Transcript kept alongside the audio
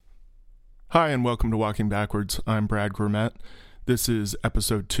Hi, and welcome to Walking Backwards. I'm Brad Grimmett. This is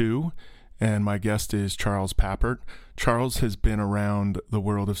episode 2, and my guest is Charles Papert. Charles has been around the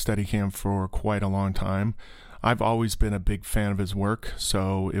world of Steadicam for quite a long time. I've always been a big fan of his work,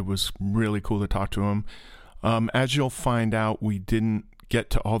 so it was really cool to talk to him. As you'll find out, we didn't get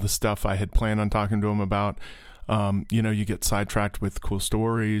to all the stuff I had planned on talking to him about. You get sidetracked with cool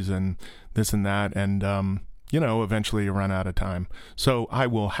stories and this and that, and eventually you run out of time. So I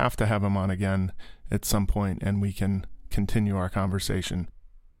will have to have him on again at some point, and we can continue our conversation.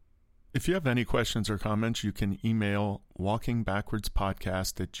 If you have any questions or comments, you can email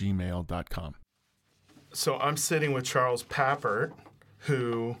walkingbackwardspodcast@gmail.com. So I'm sitting with Charles Papert,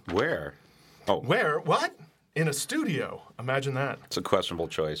 who... Where? Where? What? In a studio. Imagine that. It's a questionable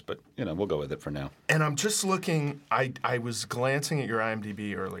choice, but, we'll go with it for now. And I'm just looking... I was glancing at your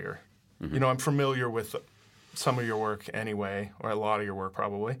IMDb earlier. Mm-hmm. I'm familiar with some of your work anyway, or a lot of your work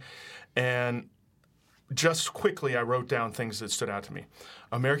probably. And just quickly, I wrote down things that stood out to me.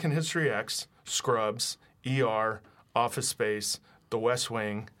 American History X, Scrubs, ER, Office Space, The West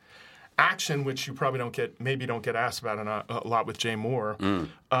Wing, Action, which you probably don't get asked about a lot with Jay Moore, Big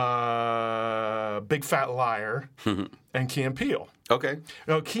Fat Liar, and Key and Peele. Okay.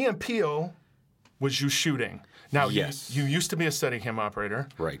 Now, Key and Peele was you shooting. Now, yes. You used to be a Steadicam operator.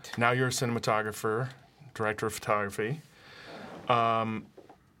 Right. Now you're a cinematographer, director of photography.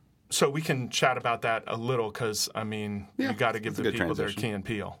 So we can chat about that a little because, you got to give the people their Key and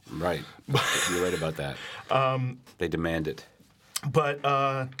Peele. Right. You're right about that. They demand it. But,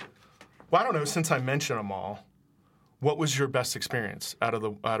 I don't know, since I mentioned them all, what was your best experience out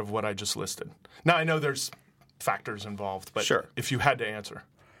of what I just listed? Now, I know there's factors involved, but sure. If you had to answer.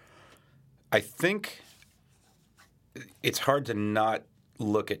 I think it's hard to not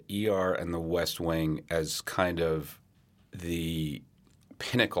look at ER and The West Wing as kind of the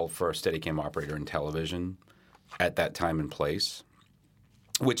pinnacle for a Steadicam operator in television at that time and place,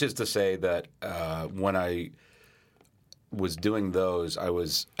 which is to say that when I was doing those, I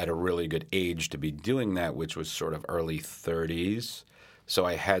was at a really good age to be doing that, which was sort of early 30s. So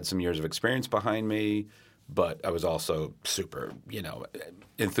I had some years of experience behind me, but I was also super,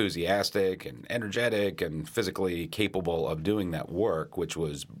 enthusiastic and energetic and physically capable of doing that work, which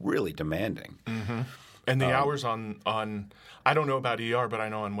was really demanding. Mm-hmm. And the hours on I don't know about ER, but I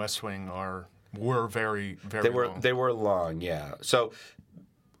know on West Wing were very, very long. They were long, yeah. So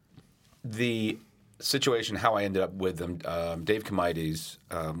the situation, how I ended up with them, Dave Comides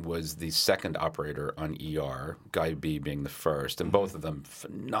was the second operator on ER, Guy B being the first, and both of them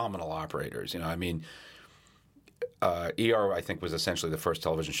phenomenal operators. ER, I think, was essentially the first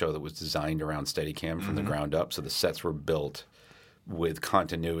television show that was designed around Steadicam from the ground up. So the sets were built with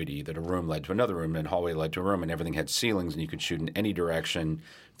continuity, that a room led to another room and a hallway led to a room, and everything had ceilings, and you could shoot in any direction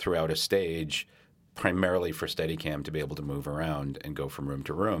throughout a stage, primarily for Steadicam to be able to move around and go from room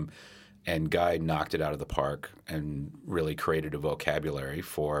to room. And Guy knocked it out of the park and really created a vocabulary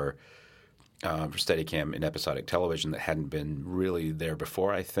for Steadicam in episodic television that hadn't been really there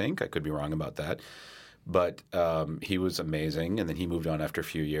before, I think. I could be wrong about that. But he was amazing, and then he moved on after a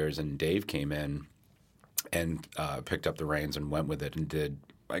few years, and Dave came in and picked up the reins and went with it and did,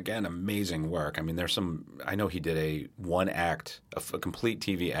 again, amazing work. I know he did a complete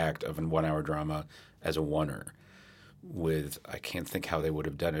TV act of a 1-hour drama as a oneer with, I can't think how they would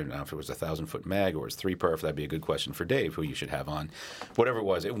have done it now, if it was 1,000-foot mag or it was 3-perf. That'd be a good question for Dave, who you should have on. Whatever it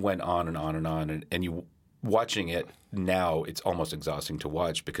was, it went on and on and on, and you watching it now, it's almost exhausting to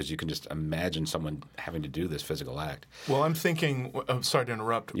watch because you can just imagine someone having to do this physical act. Well, I'm thinking, sorry to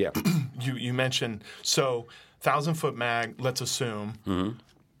interrupt. Yeah. You mentioned, 1,000-foot mag, let's assume,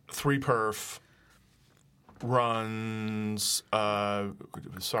 3-perf runs,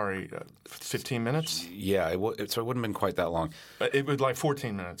 15 minutes? Yeah, so it wouldn't have been quite that long. It was like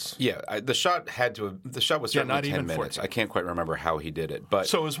 14 minutes. Yeah, the shot was certainly not 10 even minutes. 14. I can't quite remember how he did it, but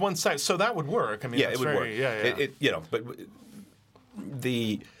so it was one side. So that would work. It would work. Yeah. But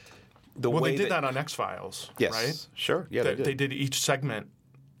the way they did that on X-Files, yes, right? Sure. Yeah, they did. They did each segment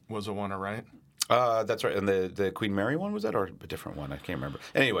was a oneer, right? That's right. And the Queen Mary one, was that, or a different one? I can't remember.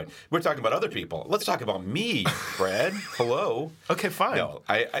 Anyway, we're talking about other people. Let's talk about me, Brad. Hello. Okay, fine. No,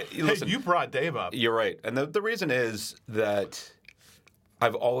 listen, you brought Dave up. You're right. And the reason is that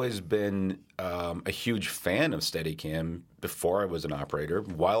I've always been a huge fan of Steadicam before I was an operator,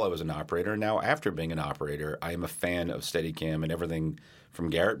 while I was an operator, and now after being an operator, I am a fan of Steadicam and everything from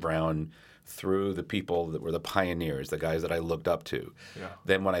Garrett Brown through the people that were the pioneers, the guys that I looked up to. Yeah.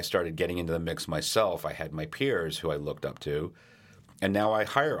 Then when I started getting into the mix myself, I had my peers who I looked up to, And now I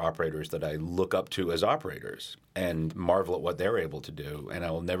hire operators that I look up to as operators and marvel at what they're able to do. And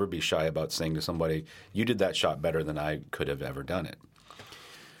I will never be shy about saying to somebody, you did that shot better than I could have ever done it.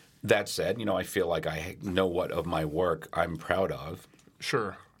 That said, I feel like I know what of my work I'm proud of.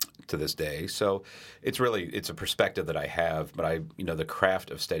 Sure. To this day. So it's a perspective that I have, but the craft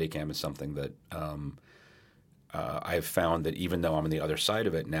of Steadicam is something that I've found that even though I'm on the other side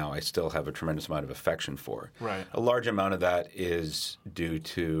of it now, I still have a tremendous amount of affection for. Right. A large amount of that is due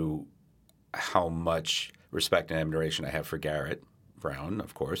to how much respect and admiration I have for Garrett Brown,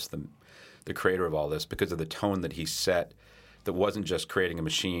 of course, the creator of all this, because of the tone that he set that wasn't just creating a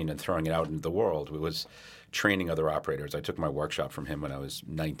machine and throwing it out into the world. It was training other operators. I took my workshop from him when I was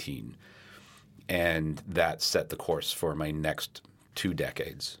 19, and that set the course for my next 2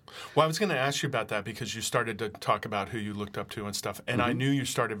 decades. Well, I was going to ask you about that because you started to talk about who you looked up to and stuff, and I knew you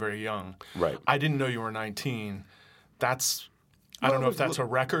started very young. Right. I didn't know you were 19. I don't know if that's a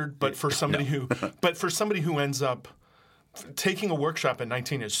record, but for somebody who ends up taking a workshop at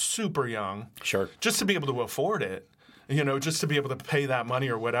 19 is super young. Sure. Just to be able to afford it. Just to be able to pay that money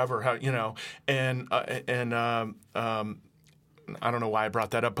or whatever, and I don't know why I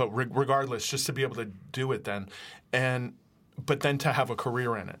brought that up, but regardless, just to be able to do it then, but then to have a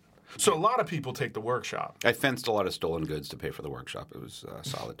career in it. So a lot of people take the workshop. I fenced a lot of stolen goods to pay for the workshop. It was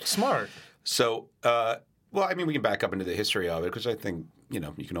solid. Smart. So, we can back up into the history of it because I think, you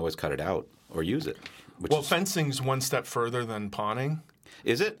can always cut it out or use it. Fencing's one step further than pawning.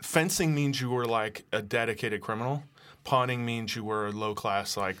 Is it? Fencing means you were like a dedicated criminal. Pawning means you were a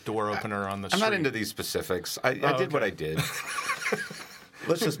low-class, like, door opener on the street. I'm not into these specifics. I did what I did.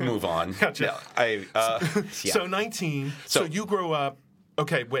 Let's just move on. Gotcha. Yeah. So 19. So you grow up.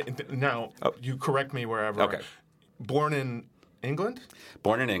 Okay, wait. Now, you correct me wherever. Okay. Born in England?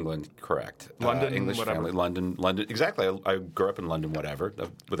 Born in England, correct. London, English whatever. family. London. Exactly. I grew up in London, whatever,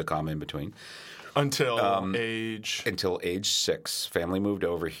 with a comma in between. Until age? Until age 6. Family moved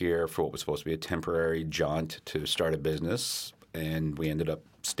over here for what was supposed to be a temporary jaunt to start a business, and we ended up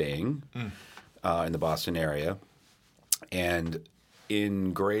staying in the Boston area. And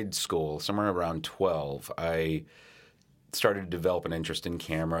in grade school, somewhere around 12, I started to develop an interest in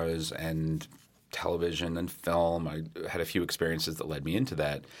cameras and television and film. I had a few experiences that led me into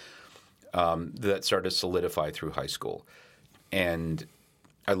that. That started to solidify through high school. And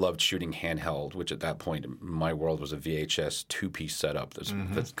I loved shooting handheld, which at that point in my world was a VHS 2-piece setup. That's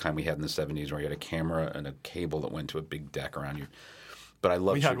the kind we had in the 70s where you had a camera and a cable that went to a big deck around you. But I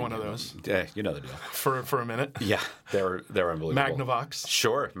loved We shooting had one of those. Yeah, you know the deal. For a minute? Yeah, they're unbelievable. Magnavox?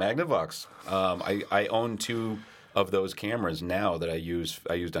 Sure, Magnavox. I own 2 of those cameras now that I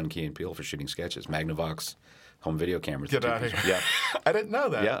used on Key and Peele for shooting sketches. Magnavox home video cameras. Get out of here. Yeah. I didn't know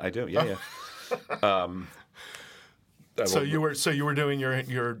that. Yeah, I do. Yeah. So you were doing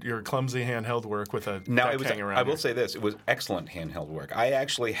your clumsy handheld work with a deck hanging around. I will say this: it was excellent handheld work. I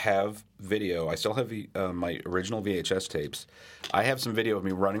actually have video. I still have my original VHS tapes. I have some video of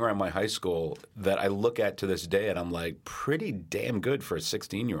me running around my high school that I look at to this day, and I'm like, pretty damn good for a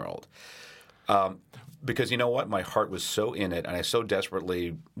 16-year-old. Because you know what? My heart was so in it, and I so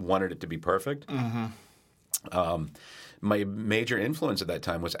desperately wanted it to be perfect. Mm-hmm. My major influence at that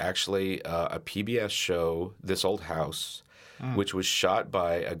time was actually a PBS show, This Old House, which was shot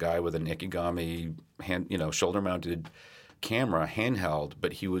by a guy with an Ikegami shoulder-mounted camera, handheld.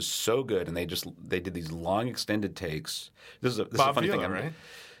 But he was so good, and they did these long extended takes. This is a funny Vila, thing, right?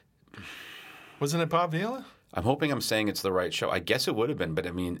 Wasn't it Bob Vila? I'm hoping I'm saying it's the right show. I guess it would have been, but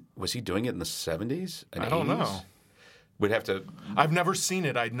I mean, was he doing it in the 70s and 80s? I don't know. We'd have to. I've never seen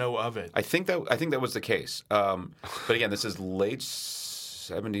it. I know of it. I think that was the case. But again, this is late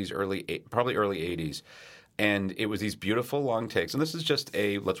 70s, probably early 80s, and it was these beautiful long takes. And this is just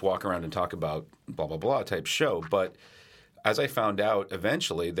a let's walk around and talk about blah blah blah type show. But as I found out,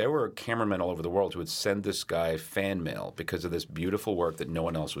 eventually there were cameramen all over the world who would send this guy fan mail because of this beautiful work that no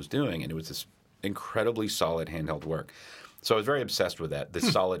one else was doing, and it was this incredibly solid handheld work. So I was very obsessed with that,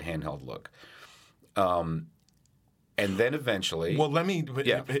 this solid handheld look. And then eventually... Well, let me...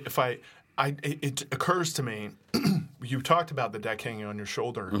 Yeah. It occurs to me, you talked about the deck hanging on your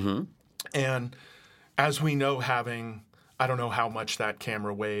shoulder. Mm-hmm. And as we know, having... I don't know how much that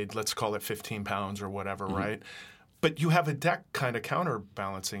camera weighed. Let's call it 15 pounds or whatever, mm-hmm. right? But you have a deck kind of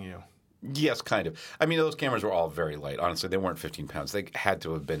counterbalancing you. Yes, kind of. I mean, those cameras were all very light. Honestly, they weren't 15 pounds. They had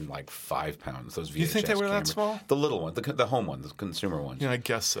to have been like 5 pounds, those VHS You think they were cameras. that small? The little one, the home one, the consumer ones. Yeah, I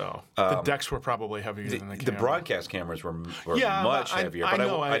guess so. The decks were probably heavier than the camera. The broadcast cameras were much heavier, but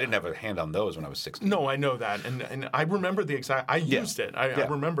I didn't have a hand on those when I was 16. No, I know that. And I remember the exact... I used it. I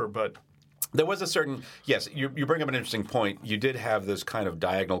remember, but... There was a certain, yes, you bring up an interesting point. You did have this kind of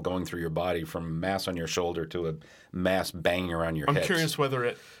diagonal going through your body from mass on your shoulder to a mass banging around your hips. I'm curious whether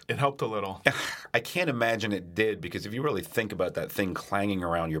it helped a little. I can't imagine it did, because if you really think about that thing clanging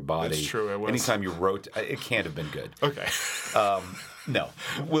around your body, That's true, it was. anytime you wrote, it can't have been good. Okay. No,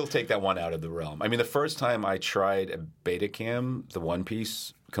 we'll take that one out of the realm. I mean, the first time I tried a Betacam, the one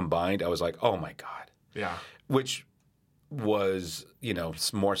piece combined, I was like, oh my God. Yeah. Which was,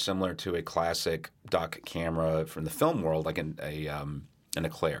 more similar to a classic dock camera from the film world, like an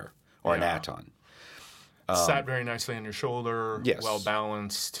Eclair or an Aton. Sat very nicely on your shoulder, yes. well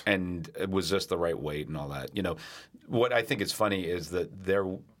balanced. And it was just the right weight and all that. What I think is funny is that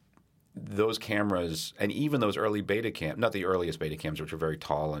those cameras, and even those early Betacam, not the earliest Betacams, which are very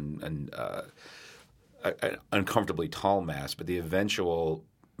tall and uncomfortably tall mass, but the eventual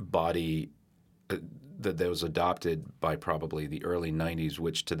body that was adopted by probably the early 90s,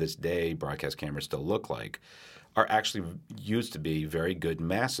 which to this day broadcast cameras still look like, are actually used to be very good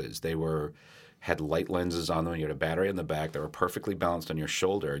masses. They had light lenses on them. You had a battery in the back. They were perfectly balanced on your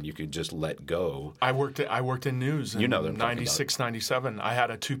shoulder, and you could just let go. I worked in news in that I'm 96, 97. I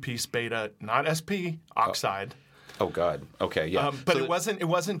had a two-piece Beta, not SP, oxide. Oh God. Okay. Yeah. But it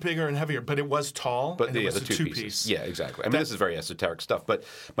wasn't bigger and heavier, but it was tall. But and it was the a two two-piece. pieces. Yeah, exactly. I mean, this is very esoteric stuff. But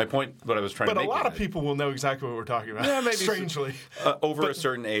my point, what I was trying to make. But a lot of people will know exactly what we're talking about. Yeah, maybe strangely. Over a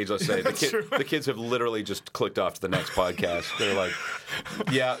certain age, let's say, the kids have literally just clicked off to the next podcast. They're like,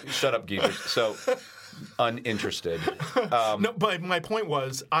 "Yeah, shut up, geezers." So. Uninterested. No, but my point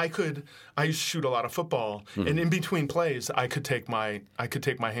was, I used to shoot a lot of football, and in between plays, I could take my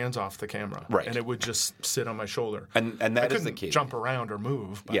hands off the camera, right, and it would just sit on my shoulder, and that is the key. Jump around or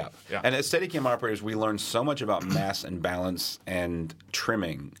move. But, yeah. And as Steadicam operators, we learned so much about mass and balance and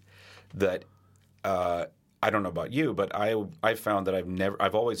trimming that I don't know about you, but I found that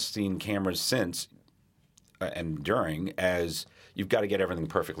I've always seen cameras since and during as you've got to get everything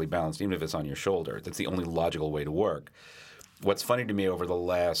perfectly balanced, even if it's on your shoulder. That's the only logical way to work. What's funny to me over the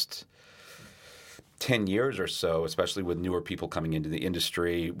last 10 years or so, especially with newer people coming into the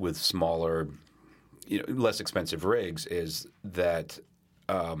industry with smaller, less expensive rigs, is that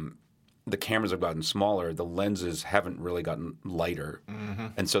the cameras have gotten smaller. The lenses haven't really gotten lighter. Mm-hmm.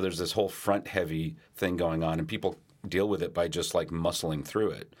 And so there's this whole front-heavy thing going on, and people deal with it by just like muscling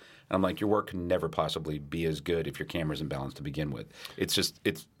through it. And I'm like, your work can never possibly be as good if your camera's imbalanced to begin with. It's just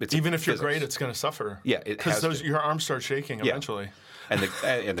it's even if you're great, it's going to suffer. Yeah, because your arms start shaking eventually. And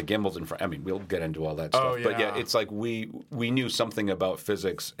the gimbals in front. I mean, we'll get into all that stuff. Oh, yeah. But yeah, it's like we knew something about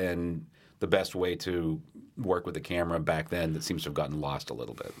physics and the best way to work with the camera back then that seems to have gotten lost a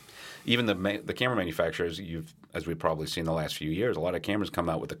little bit. Even the camera manufacturers, as we've probably seen the last few years, a lot of cameras come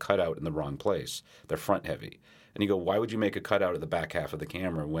out with a cutout in the wrong place. They're front heavy. And you go, why would you make a cutout at the back half of the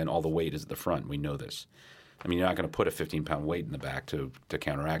camera when all the weight is at the front? We know this. I mean, you're not going to put a 15-pound weight in the back to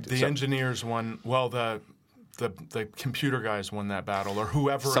counteract it. The engineers won. Well, the computer guys won that battle, or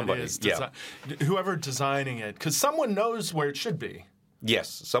whoever somebody, it is, whoever designing it, because someone knows where it should be. Yes,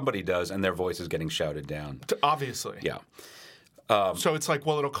 somebody does, and their voice is getting shouted down. Obviously. Yeah. So it's like,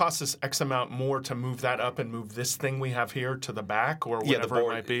 well, it'll cost us X amount more to move that up and move this thing we have here to the back, or whatever it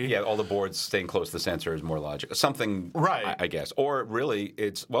might be. Yeah, all the boards staying close to the sensor is more logical. Something, right? I guess. Or really,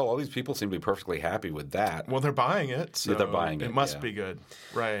 it's, well, all these people seem to be perfectly happy with that. Well, they're buying it, so they're buying it. It must be good,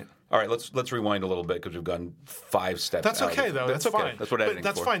 right? All right, let's rewind a little bit because we've gone 5 steps. That's okay, though. That's okay. fine. That's what editing's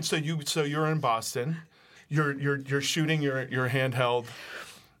That's for. fine. So you're in Boston. You're shooting your handheld.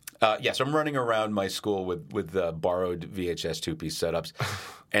 Yes, I'm running around my school with borrowed VHS 2-piece setups.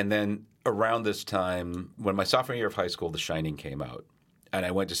 And then around this time, when my sophomore year of high school, The Shining came out. And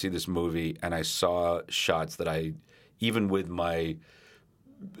I went to see this movie, and I saw shots that I, even with my,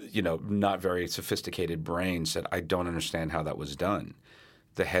 not very sophisticated brain, said, I don't understand how that was done.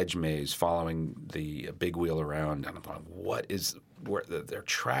 The hedge maze following the big wheel around. And I'm like, there are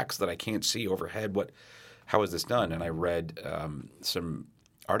tracks that I can't see overhead. How is this done? And I read some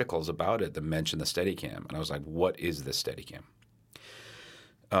articles about it that mentioned the Steadicam, and I was like, what is this Steadicam?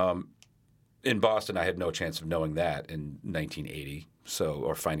 In Boston, I had no chance of knowing that in 1980,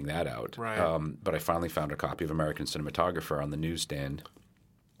 or finding that out. Right. But I finally found a copy of American Cinematographer on the newsstand,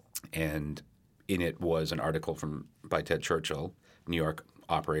 and in it was an article by Ted Churchill, New York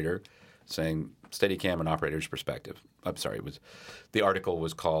operator, saying Steadicam, an operator's perspective. I'm sorry, the article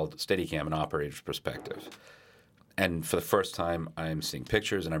was called Steadicam, an operator's perspective. And for the first time, I'm seeing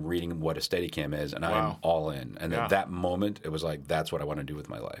pictures and I'm reading what a Steadicam is, and I'm all in. And at that moment, it was like, that's what I want to do with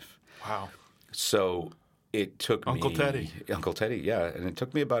my life. Wow. So it took Uncle Teddy. Uncle Teddy, yeah. And it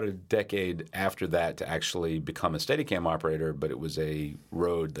took me about a decade after that to actually become a Steadicam operator, but it was a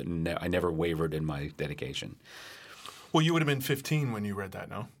road that I never wavered in my dedication. Well, you would have been 15 when you read that,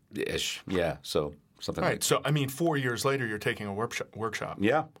 no? Ish, yeah. So something Right. like So, I mean, 4 years later, you're taking a workshop.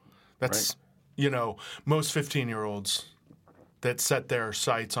 Yeah. That's, most 15-year-olds that set their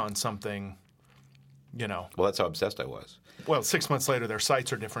sights on something, Well, that's how obsessed I was. Well, 6 months later, their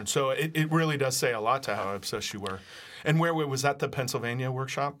sights are different. So it really does say a lot to how obsessed you were. And where was that, the Pennsylvania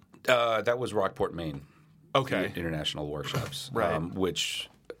workshop? That was Rockport, Maine. Okay. The International Workshops, Right. Which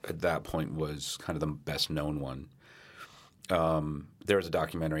at that point was kind of the best known one. There's a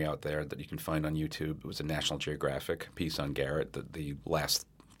documentary out there that you can find on YouTube. It was a National Geographic piece on Garrett. The last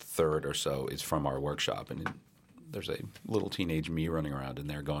third or so is from our workshop, and there's a little teenage me running around in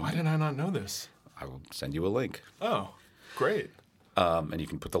there going, Why did I not know this? I will send you a link. Oh, great. And you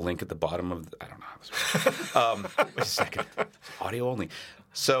can put the link at the bottom of I don't know how this works. Wait a second. Audio only.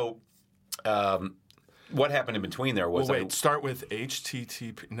 So what happened in between there was... Well, wait, start with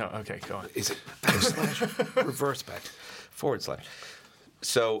HTTP. No, okay, go on. Is it / reverse back /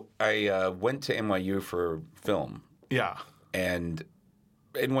 So I went to NYU for film. Yeah. And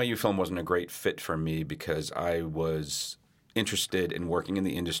NYU film wasn't a great fit for me because I was interested in working in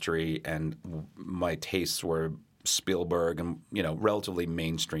the industry, and my tastes were Spielberg and relatively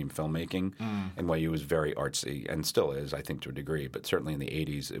mainstream filmmaking. NYU was very artsy and still is, I think, to a degree, but certainly in the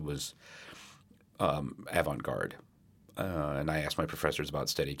 80s it was avant-garde. And I asked my professors about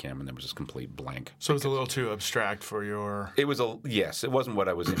Steadicam, and there was this complete blank. So it was a little too abstract for your... It was yes, it wasn't what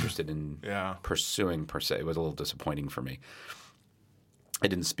I was interested in Yeah. pursuing per se. It was a little disappointing for me. I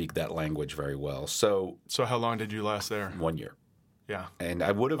didn't speak that language very well. So So how long did you last there? 1 year. Yeah. And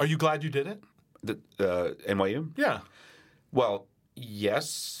I would have... Are you glad you did it? NYU? Yeah. Well,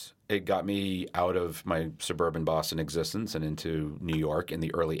 yes. It got me out of my suburban Boston existence and into New York in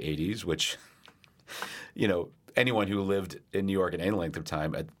the early 80s, which, anyone who lived in New York at any length of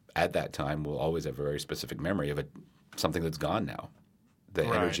time at that time will always have a very specific memory of it, something that's gone now. The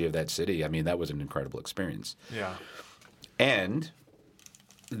Right. energy of that city, I mean, that was an incredible experience. Yeah. And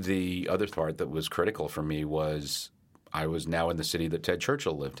the other part that was critical for me was I was now in the city that Ted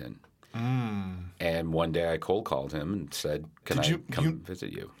Churchill lived in. And one day I cold called him and said, "Can I come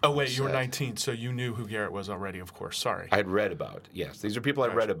visit you?" Oh, wait, He you were said- 19, so you knew who Garrett was already, of course. Sorry. I had read about. Yes, these are people I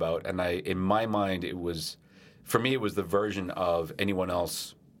read about, and in my mind, it was, for me, it was the version of anyone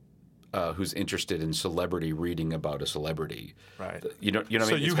else who's interested in celebrity reading about a celebrity. Right. You know what I mean?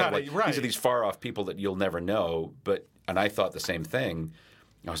 So It's you kind had of a- right. These are these far off people that you'll never know, and I thought the same thing.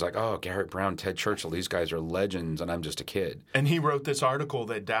 I was like, oh, Garrett Brown, Ted Churchill, these guys are legends, and I'm just a kid. And he wrote this article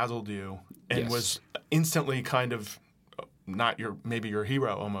that dazzled you and Yes. was instantly kind of not maybe your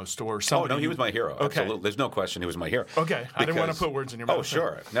hero almost, or Oh, somebody. no, he was my hero. Okay. Absolutely. There's no question he was my hero. Okay. I didn't want to Because- put words in your mouth. Oh,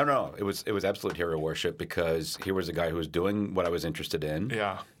 sure. No. It was absolute hero worship because he was a guy who was doing what I was interested in.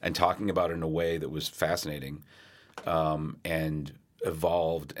 Yeah. And talking about it in a way that was fascinating and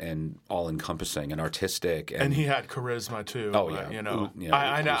evolved and all-encompassing and artistic. And he had charisma too. Oh, yeah.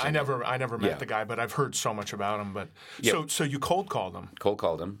 I never met Yeah. the guy, but I've heard so much about him. But Yeah. so you cold called him. Cold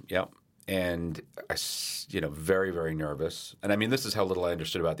called him, yep. And I, very, very nervous. And I mean, this is how little I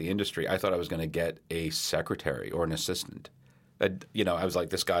understood about the industry. I thought I was going to get a secretary or an assistant. I was like,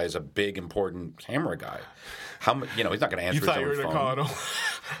 this guy is a big, important camera guy. He's not going to answer You his thought you were own going to phone. call him.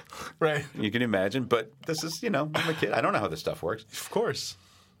 Right. You can imagine. But this is, I'm a kid. I don't know how this stuff works. Of course.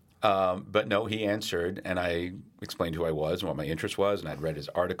 But no, he answered, and I explained who I was and what my interest was, and I'd read his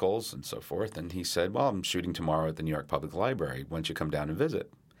articles and so forth. And he said, well, I'm shooting tomorrow at the New York Public Library. Why don't you come down and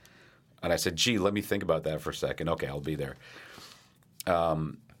visit? And I said, gee, let me think about that for a second. Okay, I'll be there.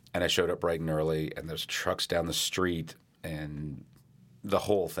 And I showed up bright and early, and there's trucks down the street, and the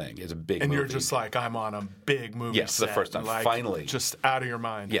whole thing is a big And movie. you're just like, I'm on a big movie Yes, the set. first time, Like, finally. Just out of your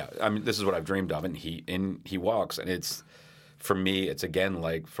mind. Yeah, I mean, this is what I've dreamed of. And he walks, and it's, for me, it's again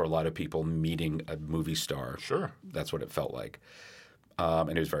like for a lot of people meeting a movie star. Sure. That's what it felt like. And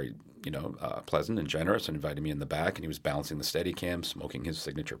he was very, pleasant and generous and invited me in the back, and he was balancing the Steadicam, smoking his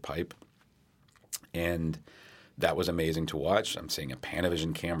signature pipe. And that was amazing to watch. I'm seeing a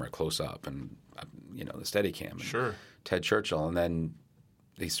Panavision camera close up and, the Steadicam. And Sure. Ted Churchill. And then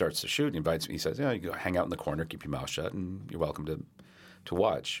he starts to shoot and he invites me. He says, you go hang out in the corner, keep your mouth shut, and you're welcome to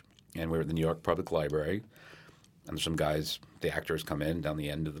watch. And we were at the New York Public Library. And there's some guys, the actors come in down the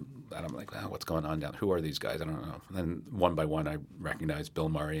end of and I'm like, what's going on down? Who are these guys? I don't know. And then one by one, I recognized Bill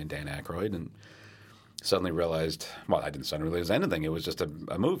Murray and Dan Aykroyd and suddenly realized, well, I didn't suddenly realize anything. It was just a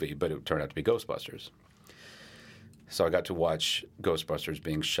movie, but it turned out to be Ghostbusters. So I got to watch Ghostbusters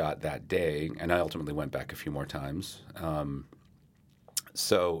being shot that day, and I ultimately went back a few more times.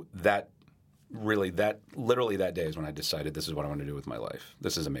 So literally that day is when I decided this is what I want to do with my life.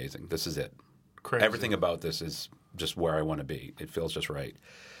 This is amazing. This is it. Crazy. Everything about this is just where I want to be. It feels just right.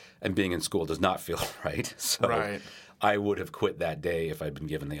 And being in school does not feel right. So Right. I would have quit that day if I'd been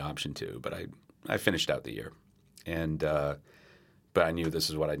given the option to. But I finished out the year. And but I knew this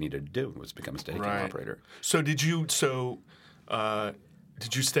is what I needed to do, was become a Steadicam Right. operator. So did you stay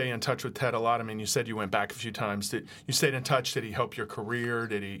in touch with Ted a lot? I mean, you said you went back a few times. Did you stayed in touch? Did he help your career?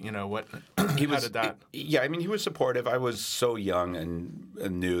 Did he, what? How did that? Yeah, I mean, he was supportive. I was so young and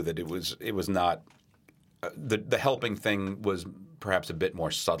knew that it was not the helping thing was perhaps a bit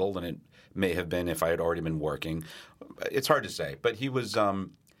more subtle than it may have been if I had already been working. It's hard to say, but he was a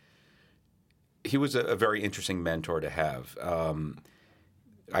very interesting mentor to have.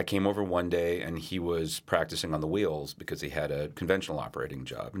 I came over one day, and he was practicing on the wheels because he had a conventional operating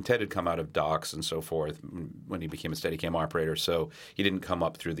job. And Ted had come out of docks and so forth when he became a Steadicam operator, so he didn't come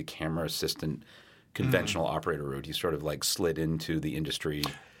up through the camera assistant conventional operator route. He sort of like slid into the industry.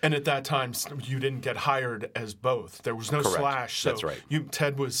 And at that time, you didn't get hired as both. There was no Correct. slash. So That's right.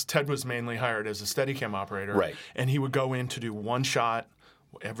 Ted was mainly hired as a Steadicam operator, Right. And he would go in to do one shot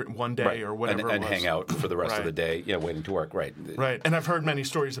one day or whatever and it was. hang out for the rest of Right. the day, waiting to work. Right. Right. And I've heard many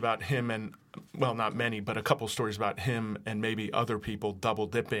stories about him and, well, not many, but a couple stories about him and maybe other people double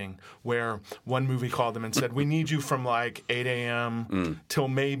dipping, where one movie called him and said, we need you from like 8 a.m. till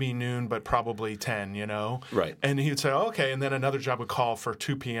maybe noon, but probably 10, Right. And he'd say, okay. And then another job would call for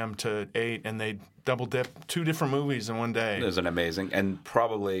 2 p.m. to 8, and they'd double dip 2 different movies in one day. It was an amazing, and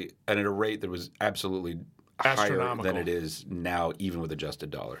probably and at a rate that was absolutely higher Astronomical. than it is now, even with adjusted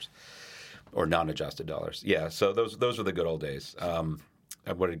dollars or non-adjusted dollars. Yeah, so those were the good old days.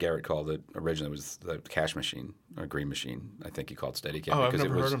 What did Garrett call it originally? It was the cash machine or green machine. I think he called Steadicam. Oh, I've because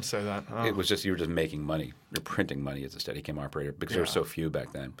never heard him say that. Oh. It was just you were just making money. You're printing money as a Steadicam operator because there were so few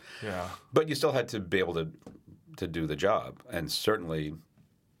back then. Yeah. But you still had to be able to do the job, and certainly,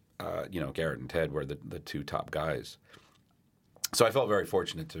 Garrett and Ted were the two top guys. So I felt very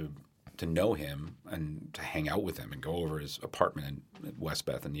fortunate to know him and to hang out with him and go over his apartment in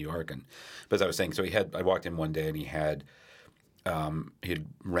Westbeth in New York. But as I was saying, so I walked in one day and he had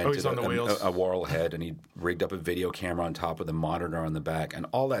rented on the wheels. a Warlhead, and he rigged up a video camera on top with a monitor on the back, and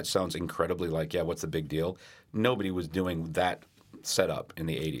all that sounds incredibly like, what's the big deal? Nobody was doing that setup in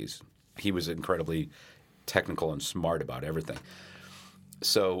the 80s. He was incredibly technical and smart about everything.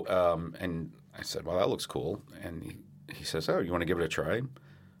 So, and I said, well, that looks cool. And he says, oh, you want to give it a try?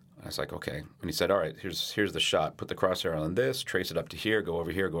 I was like, okay. And he said, all right, here's the shot. Put the crosshair on this, trace it up to here, go over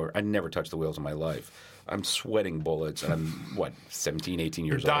here, go over. I never touched the wheels in my life. I'm sweating bullets, and I'm, 17, 18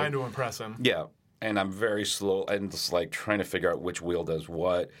 years old. You're dying to impress him. Yeah. And I'm very slow and just like trying to figure out which wheel does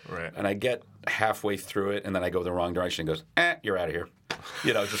what. Right. And I get halfway through it, and then I go the wrong direction and goes, you're out of here.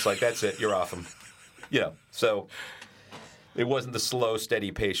 Just like, that's it. You're off them. So it wasn't the slow,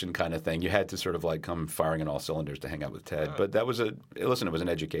 steady, patient kind of thing. You had to sort of like come firing on all cylinders to hang out with Ted. But that was it was an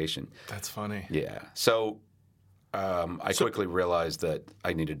education. That's funny. Yeah. So I quickly realized that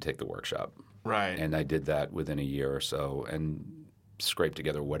I needed to take the workshop. Right. And I did that within a year or so and scraped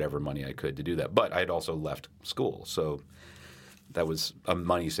together whatever money I could to do that. But I had also left school. So that was a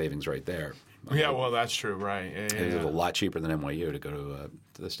money savings right there. Yeah, well, that's true, right. Yeah, It was a lot cheaper than NYU to go to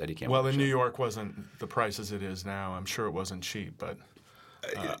the Steadicam. Well, in workshop. New York wasn't the price as it is now. I'm sure it wasn't cheap, but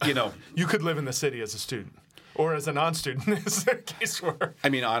you could live in the city as a student or as a non-student, as the case were. I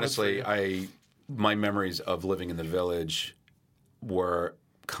mean, honestly, my memories of living in the Village were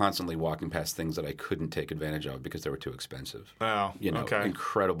constantly walking past things that I couldn't take advantage of because they were too expensive. Oh, okay.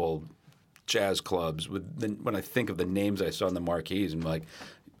 Incredible jazz clubs. When I think of the names I saw in the marquees, I'm like,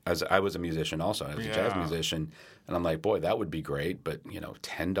 as I was a musician also, I was a jazz musician, and I'm like, boy, that would be great, but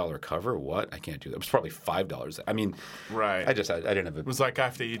 $10 cover, what? I can't do that. It was probably $5. I mean, right. I didn't have It was like I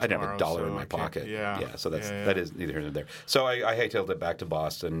have to eat tomorrow. I didn't have a dollar in my pocket. Yeah. So that is neither here nor there. So I hightailed it back to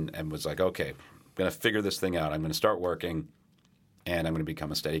Boston and was like, okay, I'm going to figure this thing out. I'm going to start working, and I'm going to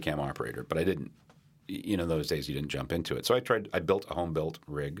become a Steadicam operator. But I didn't. Those days you didn't jump into it. So I built a home build.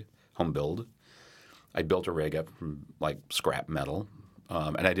 I built a rig up from like scrap metal.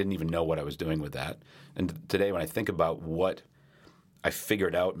 And I didn't even know what I was doing with that. And today, when I think about what I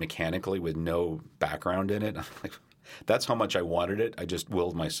figured out mechanically with no background in it, I'm like, that's how much I wanted it. I just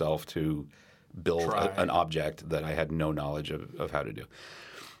willed myself to build an object that I had no knowledge of how to do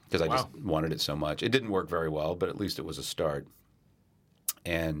because I just wanted it so much. It didn't work very well, but at least it was a start.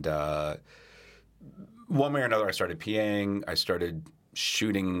 And one way or another, I started PAing. I started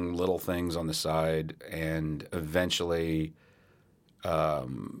shooting little things on the side, and eventually,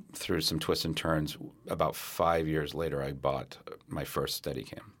 through some twists and turns, about 5 years later, I bought my first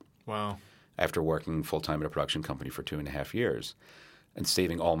Steadicam. Wow. After working full-time at a production company for 2.5 years and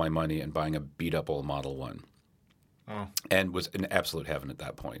saving all my money and buying a beat-up old Model 1. Wow. And was in absolute heaven at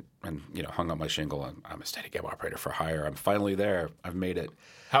that point. And, hung up my shingle. I'm a Steadicam operator for hire. I'm finally there. I've made it.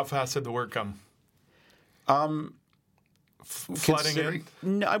 How fast did the word come? Flooding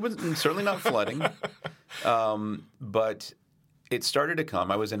in? No, I was certainly not flooding. But it started to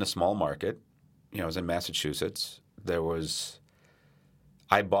come. I was in a small market. I was in Massachusetts.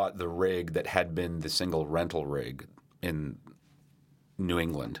 I bought the rig that had been the single rental rig in New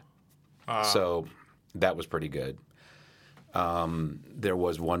England. So that was pretty good. There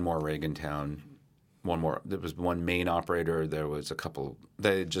was one more rig in town. There was one main operator. There was a couple.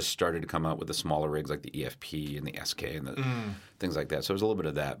 They had just started to come out with the smaller rigs like the EFP and the SK and the things like that. So there was a little bit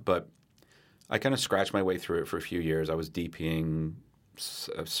of that. But I kind of scratched my way through it for a few years. I was DPing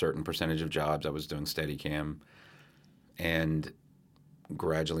a certain percentage of jobs. I was doing Steadicam and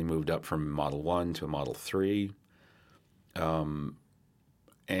gradually moved up from Model 1 to a Model 3. And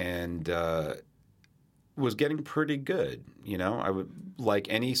was getting pretty good. I would, like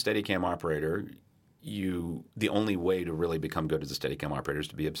any Steadicam operator, the only way to really become good as a Steadicam operator is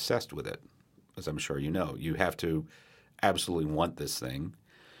to be obsessed with it, as I'm sure you know. You have to absolutely want this thing.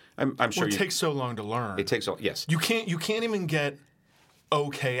 I'm sure it takes so long to learn. It takes yes. You can't even get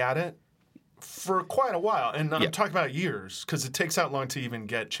okay at it for quite a while, and I'm talking about years, because it takes that long to even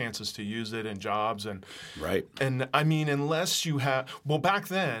get chances to use it in jobs and right. And I mean, unless you have back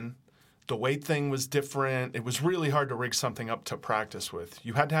then. The weight thing was different. It was really hard to rig something up to practice with.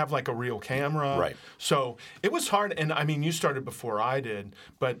 You had to have like a real camera. Right. So it was hard. And I mean, you started before I did,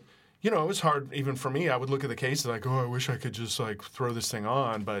 but it was hard even for me. I would look at the cases like, I wish I could just like throw this thing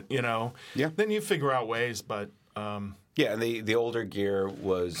on. But, then you figure out ways. But yeah, and the older gear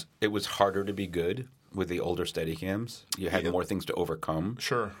was harder to be good with the older Steadicams. You had more things to overcome.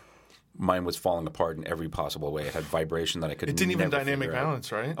 Sure. Mine was falling apart in every possible way. It had vibration that I could never figure out. It didn't even dynamic out. balance,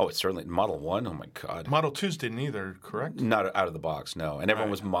 right? Oh, it's certainly Model 1. Oh, my God. Model 2s didn't either, correct? Not out of the box, no. And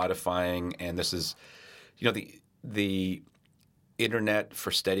everyone was modifying, and this is, the internet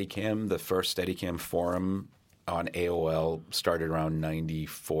for Steadicam, the first Steadicam forum on AOL started around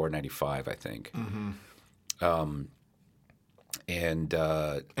 94, 95, I think. Mm-hmm. And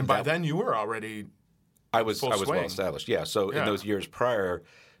by then you were already I was well established, yeah. So in those years prior,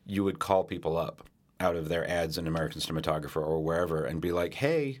 you would call people up out of their ads in American Cinematographer or wherever and be like,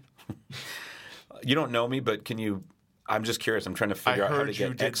 hey, you don't know me, but I'm just curious. I'm trying to figure out how to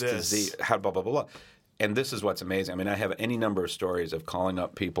get X to Z, how blah, blah, blah, blah. And this is what's amazing. I mean, I have any number of stories of calling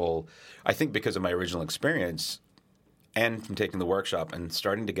up people, I think because of my original experience and from taking the workshop and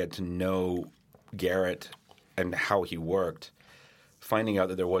starting to get to know Garrett and how he worked, finding out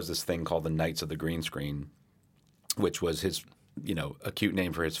that there was this thing called the Knights of the Green Screen, which was his a cute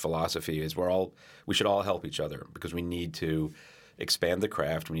name for his philosophy is we should all help each other because we need to expand the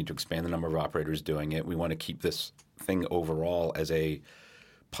craft. We need to expand the number of operators doing it. We want to keep this thing overall as a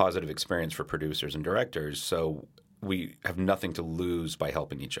positive experience for producers and directors. So we have nothing to lose by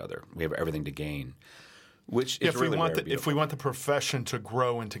helping each other. We have everything to gain, which is really rare. If we want the profession to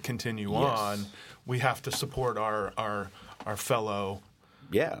grow and to continue on, we have to support our fellow.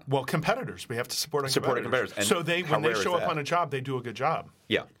 Yeah. Well, competitors. We have to support our competitors. And so when they show up on a job, they do a good job.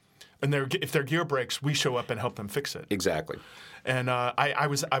 Yeah. And if their gear breaks, we show up and help them fix it. Exactly. And I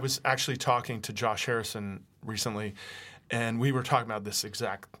was actually talking to Josh Harrison recently, and we were talking about this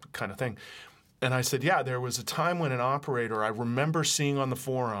exact kind of thing. And I said, there was a time when an operator I remember seeing on the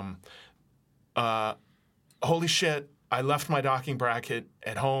forum, holy shit, I left my docking bracket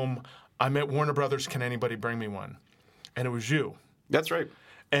at home. I'm at Warner Brothers. Can anybody bring me one? And it was you. That's right.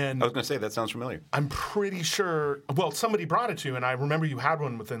 And I was going to say, that sounds familiar. I'm pretty sure, somebody brought it to you, and I remember you had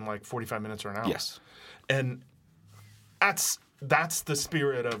one within like 45 minutes or an hour. Yes. And that's the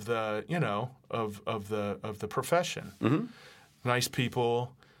spirit of the, of the profession. Mm-hmm. Nice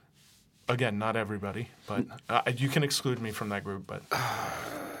people. Again, not everybody, but you can exclude me from that group, but.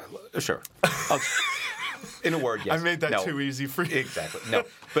 Sure. In a word, yes. I made that too easy for you. Exactly. No,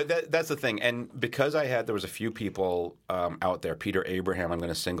 but that's the thing. And because there was a few people out there, Peter Abraham I'm going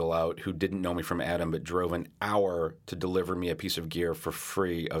to single out, who didn't know me from Adam, but drove an hour to deliver me a piece of gear for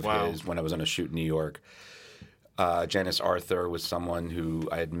free of his when I was on a shoot in New York. Janice Arthur was someone who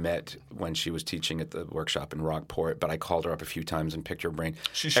I had met when she was teaching at the workshop in Rockport, but I called her up a few times and picked her brain.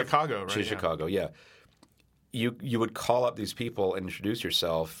 She's Chicago, right? She's Chicago, yeah. You would call up these people and introduce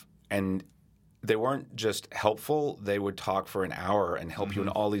yourself, and they weren't just helpful. They would talk for an hour and help you in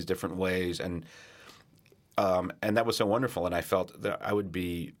all these different ways. And that was so wonderful. And I felt that I would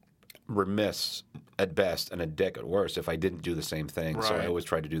be remiss at best and a dick at worst if I didn't do the same thing. So I Right. always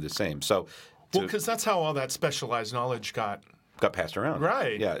tried to do the same. So Well, because that's how all that specialized knowledge got. passed around.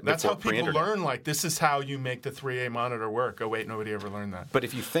 Right. Yeah. That's how before people pre-internet. learn, like, this is how you make the 3A monitor work. Oh, wait, nobody ever learned that. But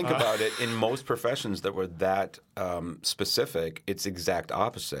if you think about it, in most professions that were that specific, it's exact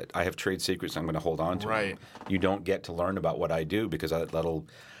opposite. I have trade secrets I'm going to hold on to. Right. You don't get to learn about what I do because that'll,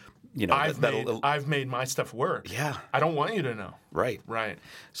 you know, I've made my stuff work. Yeah. I don't want you to know. Right. Right.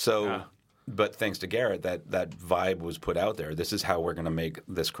 So, Yeah. but thanks to Garrett, that vibe was put out there. This is how we're going to make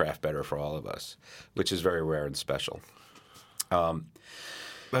this craft better for all of us, which is very rare and special.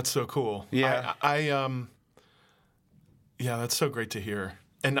 That's so cool. Yeah. Yeah, that's so great to hear.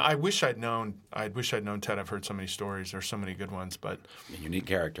 And I wish I'd known Ted. I've heard so many stories. There's so many good ones, but A unique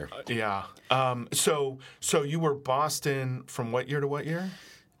character. yeah. So you were Boston from what year to what year?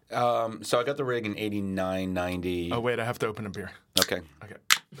 So I got the rig in 89, 90. Oh, wait, I have to open a beer. Okay. Okay,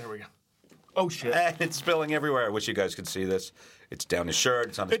 there we go. Oh, shit. And it's spilling everywhere. I wish you guys could see this. It's down his shirt.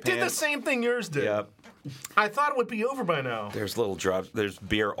 It's on his It pants. did the same thing yours did. Yeah. I thought it would be over by now. There's little drops. There's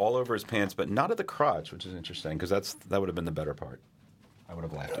beer all over his pants, but not at the crotch, which is interesting because that would have been the better part. I would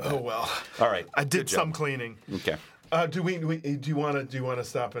have laughed at that. Oh, well. All right. I did Good job. some cleaning. Okay. Do you want to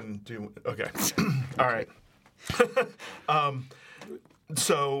stop and do? Okay. All right.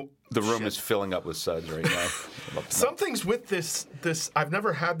 So The room is filling up with suds right now. something's with this. I've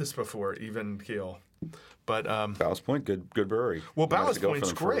never had this before, even keel. But Ballast Point, good brewery. well, I'd like to Ballast go for Point's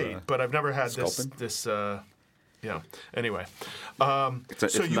them for, great, but I've never had Sculpin? this. Yeah. Anyway,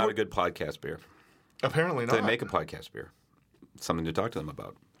 It's so you not were- a good podcast beer. apparently not. They make a podcast beer. Something to talk to them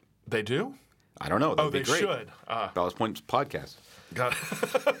about. They do. I don't know. That Oh, would be they great. should. Ballast Point's podcast. Got it.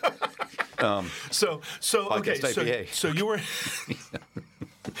 So okay. Podcast IPA. So you were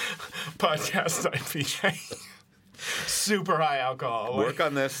podcast IPA. Super high alcohol. Work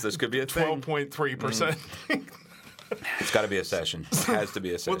on this. This could be a thing. 12.3%. It's got to be a session. It has to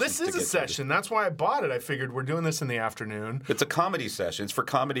be a session. Well, this to is get a through session. That's why I bought it. I figured we're doing this in the afternoon. It's a comedy session. It's for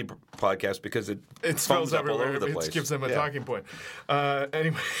comedy podcast because it It foams spills up all everywhere. over the place. It gives them a Yeah. talking point.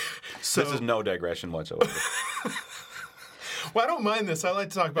 Anyway, so This is no digression whatsoever. well, I don't mind this. I like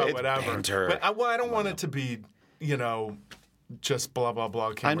to talk about It's whatever. banter. But I don't want it to be, just blah blah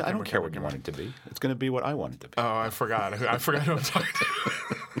blah. I don't care what you want it to be. It's going to be what I want it to be. Oh, I forgot. I forgot who I'm talking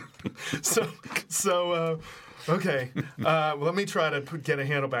to. Okay. Let me try to get a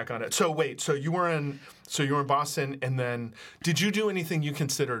handle back on it. So wait. So you were in Boston, and then did you do anything you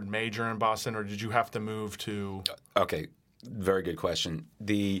considered major in Boston, or did you have to move to? Okay, very good question.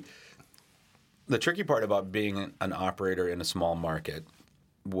 The tricky part about being an operator in a small market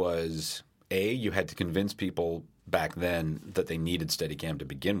was you had to convince people back then that they needed Steadicam to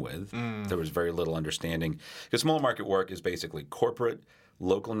begin with. There was very little understanding because small market work is basically corporate,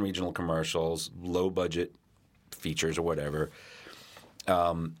 local and regional commercials, low budget features or whatever.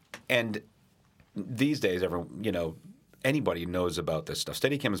 And these days, anybody knows about this stuff.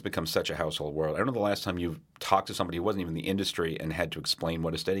 Steadicam has become such a household word. I don't know the last time you've talked to somebody who wasn't even in the industry and had to explain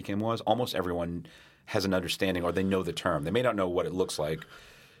what a Steadicam was. Almost everyone has an understanding or they know the term. They may not know what it looks like.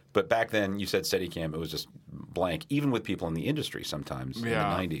 But back then, you said Steadicam, it was just blank, even with people in the industry sometimes in the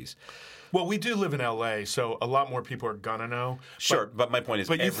 90s. Well, we do live in L.A., so a lot more people are gonna know. Sure, but my point is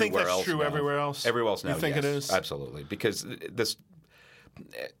But you think everywhere that's else true now- everywhere else? Everywhere else now, You think yes, it is? Absolutely. Because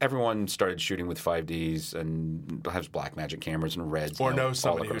everyone started shooting with 5Ds and has black magic cameras and reds. Or now knows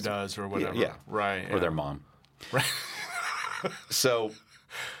all somebody who across- does, or whatever. Yeah. Right. Or their mom. Right. So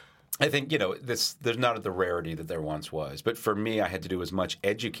I think, there's not the rarity that there once was. But for me, I had to do as much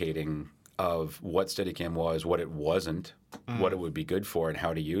educating of what Steadicam was, what it wasn't, what it would be good for, and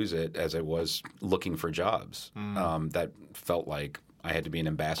how to use it as I was looking for jobs. That felt like I had to be an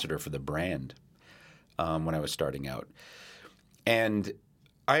ambassador for the brand when I was starting out. And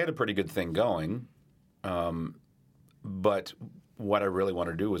I had a pretty good thing going, but what I really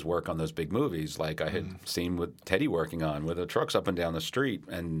wanted to do was work on those big movies like I had seen with Teddy working on, with the trucks up and down the street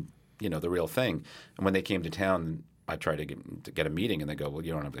and, the real thing. And when they came to town, I tried to get a meeting, and they go, well,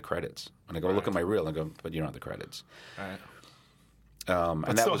 you don't have the credits. And I go, look at my reel. And I go, but you don't have the credits. Right. And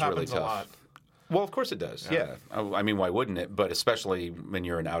that still was really happens a tough. lot. Well, of course it does. Yeah. I mean, why wouldn't it? But especially when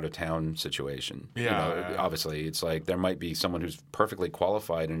you're in an out-of-town situation. Yeah. Obviously, it's like there might be someone who's perfectly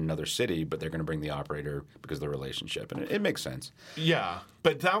qualified in another city, but they're going to bring the operator because of the relationship. And it makes sense. Yeah,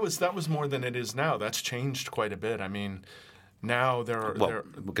 but that was more than it is now. That's changed quite a bit. I mean, Now they're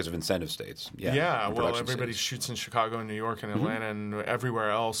because of incentive states. Yeah, and well, production everybody states. shoots in Chicago and New York and Atlanta and everywhere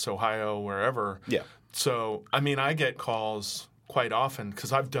else, Ohio, wherever. Yeah. So, I mean, I get calls quite often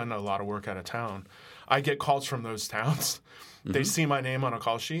because I've done a lot of work out of town. I get calls from those towns. They see my name on a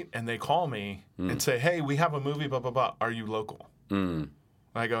call sheet and they call me and say, hey, we have a movie, blah, blah, blah. Are you local?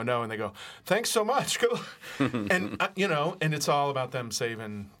 I go, no. And they go, thanks so much. And, and it's all about them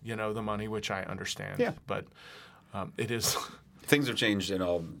saving, the money, which I understand. Yeah. But it is... Things have changed in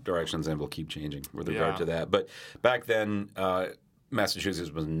all directions and will keep changing with regard Yeah. to that. But back then,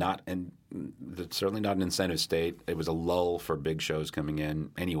 Massachusetts was certainly not an incentive state. It was a lull for big shows coming in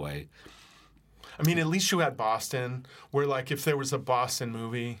anyway. I mean, at least you had Boston, where, like, if there was a Boston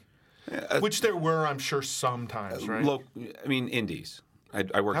movie, which there were, I'm sure, sometimes, right? Indies. I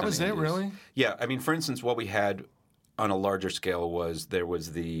worked That on was it, indies. really? Yeah. I mean, for instance, what we had on a larger scale was the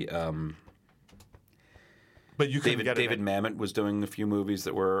But you couldn't get David it. Mamet was doing a few movies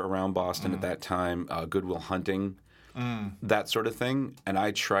that were around Boston at that time, Good Will Hunting, that sort of thing. And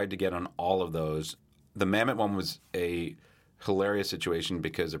I tried to get on all of those. The Mamet one was a hilarious situation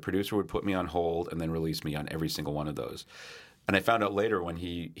because a producer would put me on hold and then release me on every single one of those. And I found out later when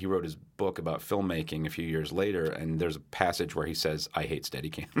he wrote his book about filmmaking a few years later, and there's a passage where he says, I hate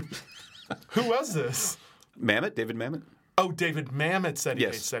Steadicam. Who was this? Mamet? David Mamet? Oh, David Mamet said he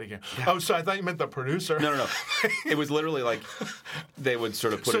Yes. hates Steadicam. Oh, so I thought you meant the producer. No. It was literally like they would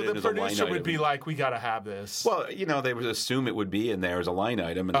sort of put So it in the as a line producer item. would be like, we got to have this. Well, they would assume it would be in there as a line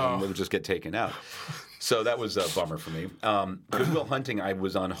item, and then it would just get taken out. So that was a bummer for me. Good Will Hunting, I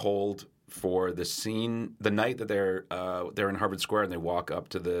was on hold for the scene, the night that they're in Harvard Square and they walk up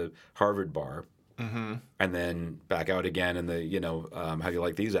to the Harvard bar, and then back out again, and how do you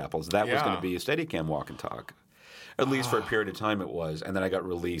like these apples? That was going to be a Steadicam walk and talk. At least for a period of time it was. And then I got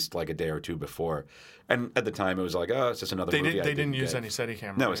released like a day or two before. And at the time it was like, oh, it's just another movie. They didn't use any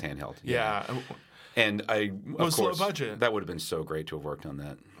Steadicam. No, right? it was handheld. Yeah. And of was low course, budget. that would have been so great to have worked on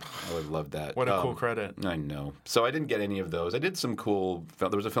that. I would have loved that. What a cool credit. I know. So I didn't get any of those. I did some cool – there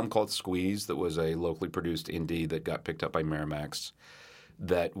was a film called Squeeze that was a locally produced indie that got picked up by Miramax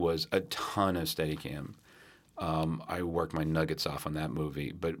that was a ton of Steadicam. I worked my nuggets off on that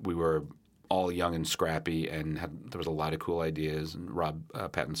movie, but we were all young and scrappy, and there was a lot of cool ideas. And Rob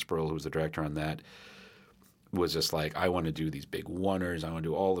Patton-Sproul, who was the director on that, was just like, I want to do these big oneers. I want to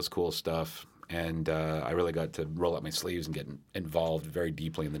do all this cool stuff. And I really got to roll up my sleeves and get involved very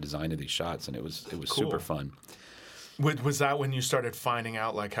deeply in the design of these shots, and it was Cool. super fun. Was that when you started finding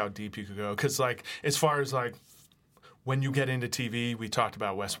out like how deep you could go? Because like as far as like when you get into TV, we talked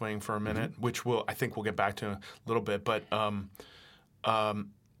about West Wing for a minute, which I think we'll get back to a little bit. But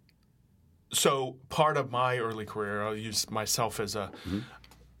so part of my early career, I'll use myself as a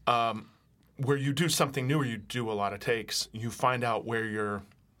where you do something new or you do a lot of takes, you find out where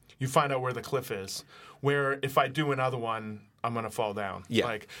the cliff is. Where if I do another one, I'm going to fall down. Yeah.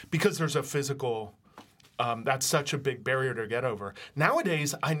 Like because there's a physical. That's such a big barrier to get over.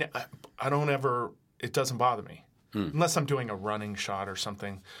 Nowadays, I don't ever. It doesn't bother me unless I'm doing a running shot or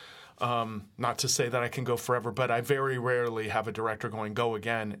something. Not to say that I can go forever, but I very rarely have a director going go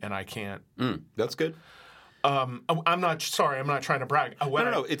again, and I can't. That's good. I'm not trying to brag.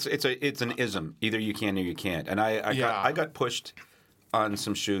 No. It's an ism. Either you can or you can't. And I got pushed on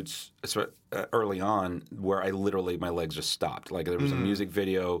some shoots early on where my legs just stopped. Like there was a music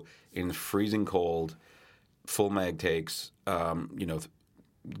video in the freezing cold, full mag takes. Doing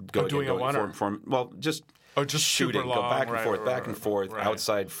a one-er. Just shooting, super go long, back and forth, right.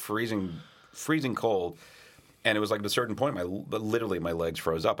 outside freezing cold. And it was like at a certain point, literally my legs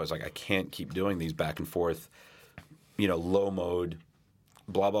froze up. I was like, I can't keep doing these back and forth, low mode,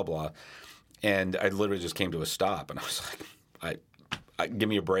 blah, blah, blah. And I literally just came to a stop. And I was like, give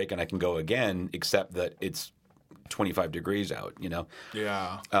me a break and I can go again, except that it's 25 degrees out,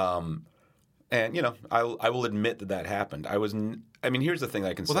 Yeah. And, I will admit that happened. Here's the thing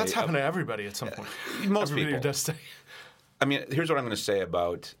I can say. Well, that's happened to everybody at some point. Most Everybody people. does say. Here's what I'm going to say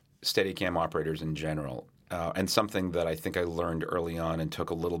about Steadicam operators in general, and something that I think I learned early on and took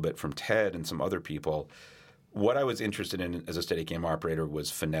a little bit from Ted and some other people. What I was interested in as a Steadicam operator was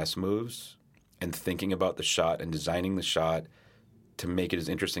finesse moves and thinking about the shot and designing the shot to make it as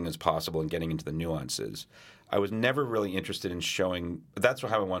interesting as possible and getting into the nuances. I was never really interested in showing – that's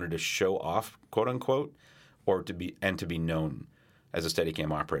how I wanted to show off, quote unquote, or to be known as a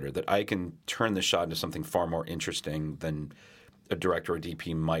Steadicam operator, that I can turn the shot into something far more interesting than a director or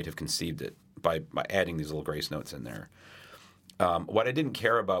DP might have conceived it by adding these little grace notes in there. What I didn't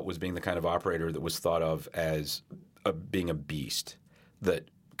care about was being the kind of operator that was thought of as being a beast that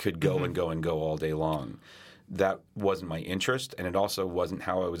could go and go and go all day long. that wasn't my interest, and it also wasn't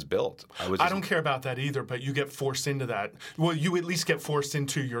how I was built. I don't care about that either, but you get forced into that. Well, you at least get forced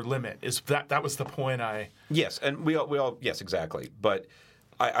into your limit. Is that was the point Yes, and we all yes, exactly. But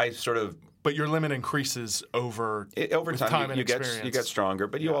I sort of... But your limit increases over time and you experience. get stronger,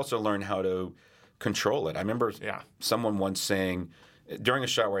 but you also learn how to control it. I remember someone once saying, during a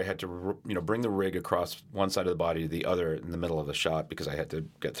shot where I had to bring the rig across one side of the body to the other in the middle of the shot because I had to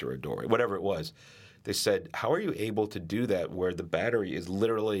get through a doorway, whatever it was, they said, how are you able to do that where the battery is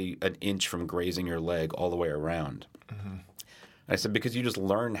literally an inch from grazing your leg all the way around? Mm-hmm. I said, because you just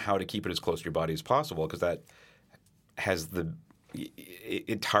learn how to keep it as close to your body as possible, because that has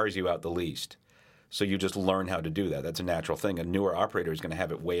it tires you out the least. So you just learn how to do that. That's a natural thing. A newer operator is going to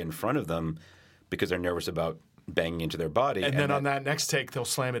have it way in front of them because they're nervous about banging into their body. And then on that next take, they'll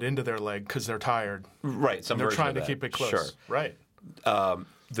slam it into their leg because they're tired. Right. And they're trying to keep it close. Sure. Right.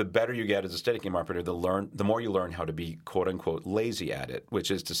 The better you get as a Steadicam operator, the more you learn how to be quote-unquote lazy at it,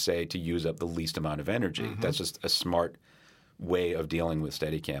 which is to say to use up the least amount of energy. Mm-hmm. That's just a smart way of dealing with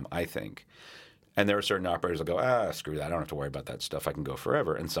Steadicam, I think. And there are certain operators that go, screw that, I don't have to worry about that stuff, I can go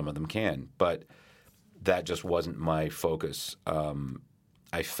forever, and some of them can. But that just wasn't my focus.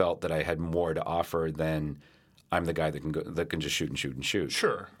 I felt that I had more to offer than I'm the guy that can just shoot and shoot and shoot.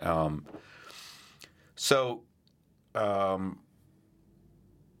 Sure. All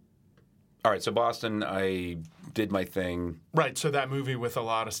right, so Boston, I did my thing. Right, so that movie with a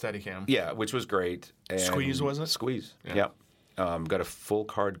lot of Steadicam. Yeah, which was great. And Squeeze, was it? Squeeze, yeah. Got a full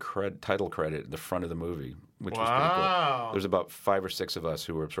card title credit at the front of the movie, which was pretty cool. There's about 5 or 6 of us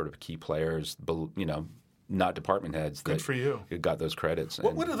who were sort of key players, not department heads. Good for you. Got those credits.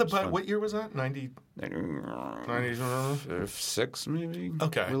 What year was that? 96 maybe.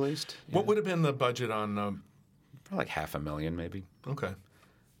 Okay. Released. Yeah. What would have been the budget on? Probably like $500,000 maybe. Okay.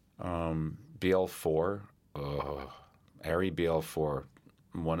 BL4, Arri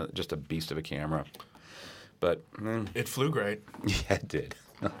BL4, just a beast of a camera. But it flew great. Yeah, it did.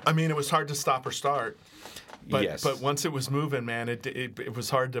 I mean, it was hard to stop or start. But, yes. But once it was moving, man, it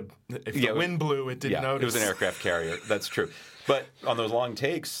was hard to. If the wind blew, it didn't notice. It was an aircraft carrier. That's true. But on those long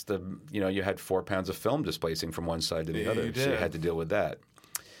takes, you had 4 pounds of film displacing from one side to the other, so you had to deal with that.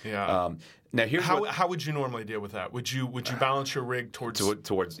 Yeah. Now here's how would you normally deal with that? Would you balance your rig towards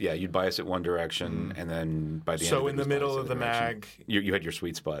you'd bias it one direction, and then by the end of it, in the middle of the mag, you had your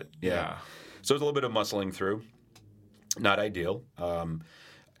sweet spot. Yeah. So it was a little bit of muscling through. Not ideal.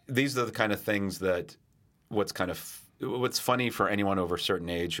 These are the kind of things that what's funny for anyone over a certain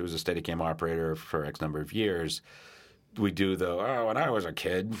age who was a Steadicam operator for X number of years, we do when I was a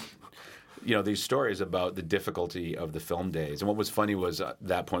kid. These stories about the difficulty of the film days. And what was funny was at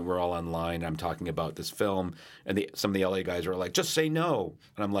that point we're all online. I'm talking about this film, and some of the LA guys are like, just say no.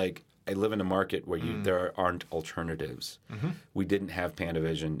 And I'm like, I live in a market where there aren't alternatives. Mm-hmm. We didn't have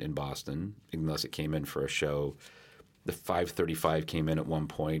Panavision in Boston unless it came in for a show. The 535 came in at one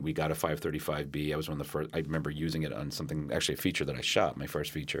point. We got a 535B. I was one of the first. I remember using it on something, actually a feature that I shot, my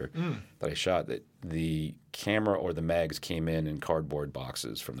first feature that I shot, that the camera or the mags came in cardboard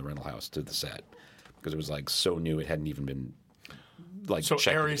boxes from the rental house to the set because it was so new it hadn't even been So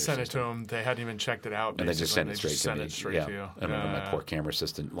Arri sent it to them. They hadn't even checked it out. And they just sent it straight to me. To you. I remember my poor camera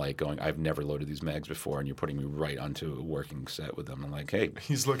assistant going, I've never loaded these mags before, and you're putting me right onto a working set with them. I'm like, hey.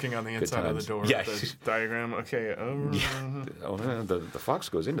 He's looking on the inside of the door. Yeah. The diagram. Okay. The fox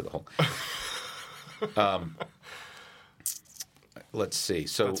goes into the hole. Let's see.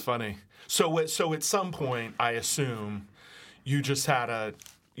 So that's funny. So at some point, I assume you just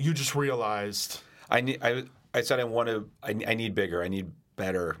realized. I said I need bigger, I need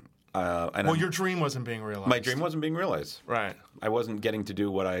better. Your dream wasn't being realized. My dream wasn't being realized. Right. I wasn't getting to do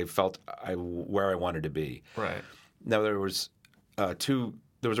what I felt where I wanted to be. Right. Now there was a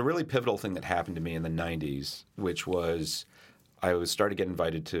really pivotal thing that happened to me in the 90s, which was I started to get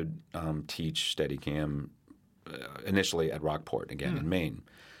invited to teach Steadicam initially at Rockport, again in Maine.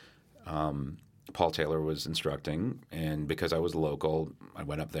 Paul Taylor was instructing, and because I was local, I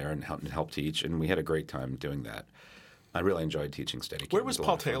went up there and helped teach, and we had a great time doing that. I really enjoyed teaching Steadicam. Where was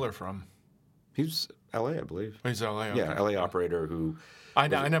Paul Taylor from? He's L.A., I believe. He's L.A., okay. Yeah, L.A. operator who... I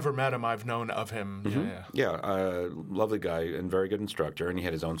never met him. I've known of him. Mm-hmm. Yeah, lovely guy and very good instructor, and he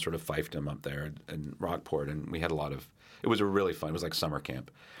had his own sort of fiefdom up there in Rockport, and we had a lot of... It was really fun. It was like summer camp.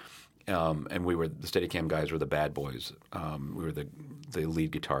 And we were... The Steadicam guys were the bad boys. We were the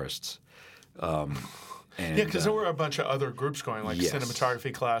lead guitarists. Because there were a bunch of other groups going, like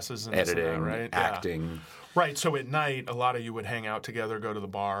cinematography classes and editing, that, right? Acting. Right. So at night, a lot of you would hang out together, go to the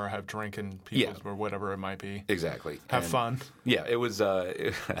bar, have drink and people or whatever it might be. Exactly. Have fun. Yeah, it was.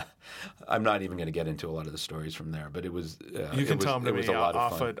 I'm not even going to get into a lot of the stories from there, but it was. You can tell them to me a lot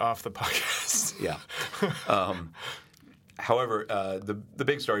of fun. off the podcast. Yeah. However, the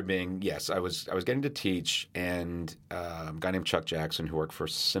big story being, yes, I was getting to teach, and a guy named Chuck Jackson, who worked for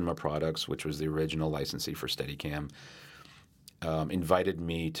Cinema Products, which was the original licensee for Steadicam, invited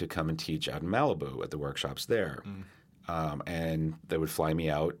me to come and teach out in Malibu at the workshops there. And they would fly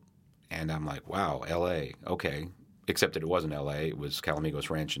me out, and I'm like, wow, L.A., okay. Except that it wasn't L.A., it was Calamigos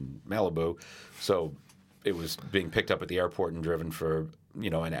Ranch in Malibu. So it was being picked up at the airport and driven for,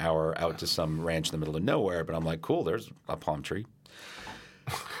 an hour out to some ranch in the middle of nowhere. But I'm like, cool, there's a palm tree.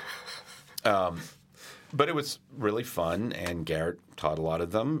 But it was really fun, and Garrett taught a lot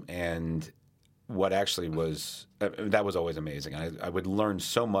of them. And what actually was that was always amazing. I would learn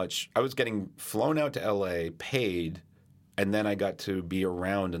so much. I was getting flown out to L.A., paid, and then I got to be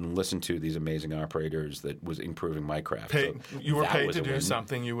around and listen to these amazing operators that was improving my craft. You were paid to do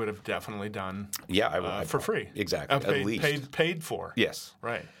something you would have definitely done for free. Exactly. At least. Paid for. Yes.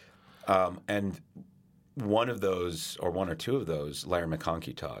 Right. And one of those, or one or two of those, Larry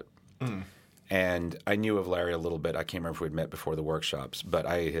McConkey taught. And I knew of Larry a little bit. I can't remember if we'd met before the workshops, but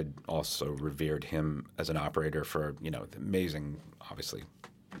I had also revered him as an operator for, the amazing, obviously,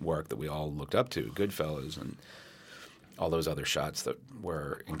 work that we all looked up to, Goodfellas and all those other shots that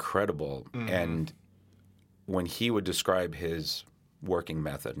were incredible. And when he would describe his working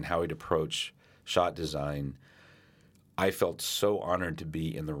method and how he'd approach shot design, I felt so honored to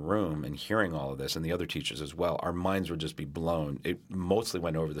be in the room and hearing all of this, and the other teachers as well. Our minds would just be blown. It mostly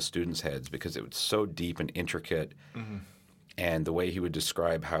went over the students' heads because it was so deep and intricate, and the way he would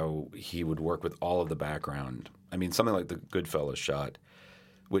describe how he would work with all of the background. I mean, something like the Goodfellas shot,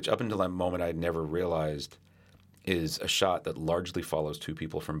 which up until that moment I'd never realized is a shot that largely follows two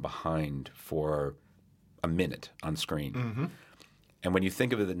people from behind for a minute on screen. And when you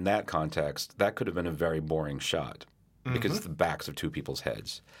think of it in that context, that could have been a very boring shot because it's the backs of two people's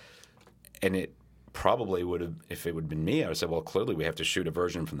heads. And it probably would have, if it would have been me, I would say, well, clearly we have to shoot a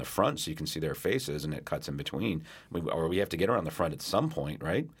version from the front so you can see their faces and it cuts in between. Or we have to get around the front at some point,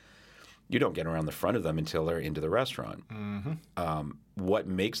 right? You don't get around the front of them until they're into the restaurant. What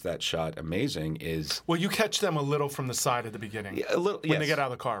makes that shot amazing is... Well, you catch them a little from the side at the beginning. Yeah, a little, when they get out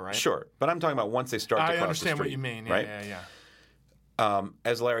of the car, right? Sure. But I'm talking about once they start to cross the street. I understand what you mean. Yeah, right? Yeah.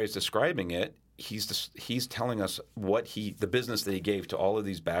 As Larry is describing it, he's telling us the business that he gave to all of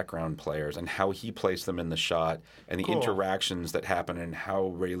these background players and how he placed them in the shot and the interactions that happen and how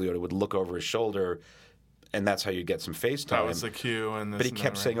Ray Liotta would look over his shoulder, and that's how you get some face time. That was the cue. But he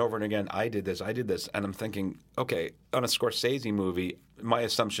kept saying over and again, I did this, and I'm thinking, okay, on a Scorsese movie, my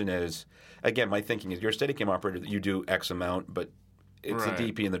assumption is, again, my thinking is you're a Steadicam operator, that you do X amount, but it's the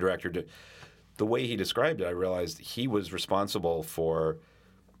DP and the director. The way he described it, I realized he was responsible for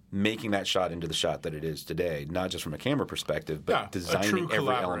making that shot into the shot that it is today, not just from a camera perspective, but designing every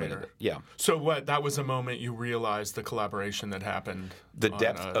element of it. Yeah. So that was a moment you realized the collaboration that happened. The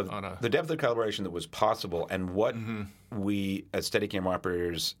depth of the collaboration that was possible, and what we as Steadicam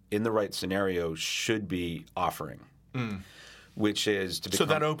operators in the right scenario should be offering, which is to become.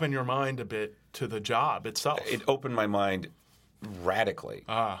 So that opened your mind a bit to the job itself. It opened my mind radically.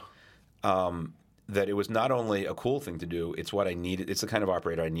 That it was not only a cool thing to do, it's what I needed. It's the kind of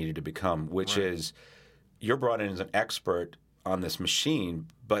operator I needed to become, which is you're brought in as an expert on this machine,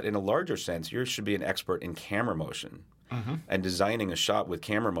 but in a larger sense, you should be an expert in camera motion and designing a shot with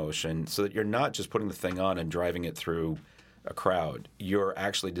camera motion so that you're not just putting the thing on and driving it through a crowd. You're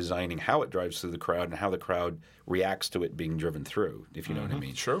actually designing how it drives through the crowd and how the crowd reacts to it being driven through, if you know what I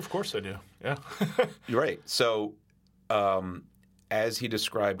mean. Sure, of course I do. Yeah. You're right. So as he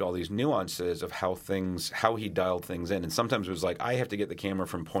described all these nuances of how he dialed things in, and sometimes it was like, I have to get the camera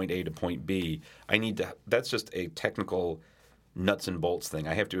from point A to point B. That's just a technical nuts and bolts thing.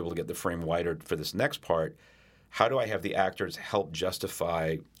 I have to be able to get the frame wider for this next part. How do I have the actors help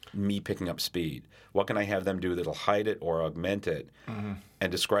justify me picking up speed? What can I have them do that'll hide it or augment it?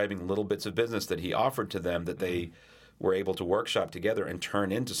 And describing little bits of business that he offered to them that they were able to workshop together and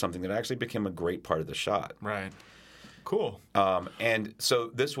turn into something that actually became a great part of the shot. Right. Cool. And so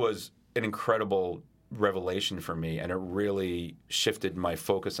this was an incredible revelation for me, and it really shifted my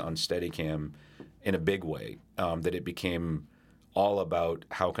focus on Steadicam in a big way, that it became all about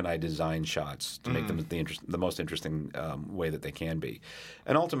how can I design shots to make them the most interesting way that they can be.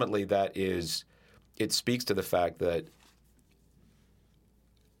 And ultimately it speaks to the fact that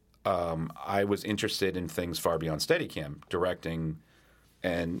I was interested in things far beyond Steadicam, directing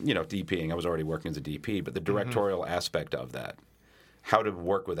and DPing. I was already working as a DP, but the directorial aspect of that, how to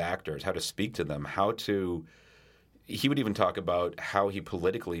work with actors, how to speak to them, he would even talk about how he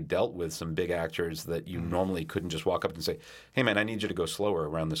politically dealt with some big actors that you normally couldn't just walk up and say, hey, man, I need you to go slower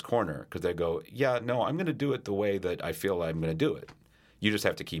around this corner. Because they go, yeah, no, I'm going to do it the way that I feel I'm going to do it. You just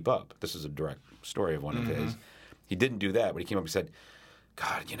have to keep up. This is a direct story of one of his. He didn't do that, but he came up and said,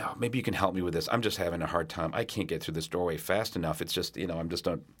 God, maybe you can help me with this. I'm just having a hard time. I can't get through this doorway fast enough. It's just, I'm just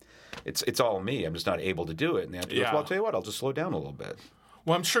not – it's all me. I'm just not able to do it. And the actor goes, well, I'll tell you what, I'll just slow down a little bit.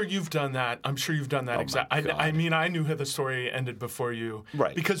 Well, I'm sure you've done that. Exactly. I mean, I knew how the story ended before you,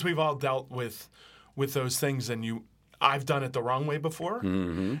 right? Because we've all dealt with those things, and I've done it the wrong way before,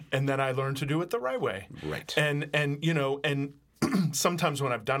 and then I learned to do it the right way, right? And sometimes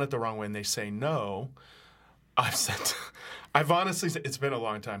when I've done it the wrong way, and they say no, I've honestly said, it's been a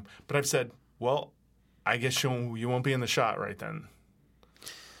long time, but I've said, well, I guess you won't be in the shot right then.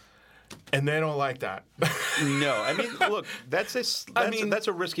 And they don't like that. No, I mean, look, that's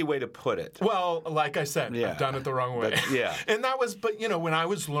a risky way to put it. Well, like I said, I've done it the wrong way. Yeah. And that was, but when I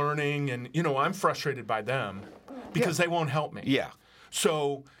was learning, and I'm frustrated by them because they won't help me. Yeah.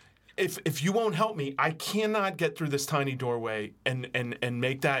 So if you won't help me, I cannot get through this tiny doorway and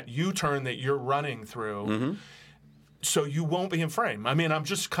make that U-turn that you're running through. So you won't be in frame. I mean, I'm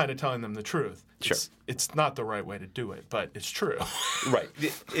just kind of telling them the truth. Sure. It's not the right way to do it, but it's true. Right.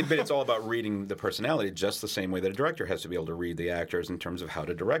 But it's all about reading the personality just the same way that a director has to be able to read the actors in terms of how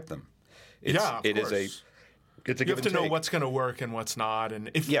to direct them. Of course. It's a you have to know what's going to work and what's not.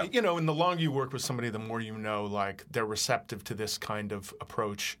 And if and the longer you work with somebody, the more you know, like, they're receptive to this kind of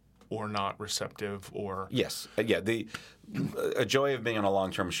approach or not receptive or... Yes. Yeah. A joy of being on a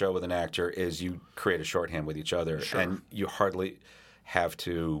long-term show with an actor is you create a shorthand with each other, and you hardly have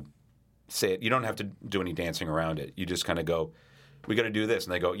to say it. You don't have to do any dancing around it. You just kind of go, we got to do this.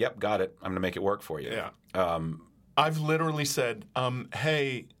 And they go, yep, got it. I'm going to make it work for you. Yeah. I've literally said,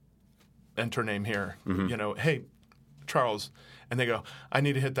 hey, enter name here, hey, Charles. And they go, I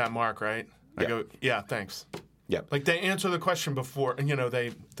need to hit that mark, right? I go, yeah, thanks. Yeah, like they answer the question before, and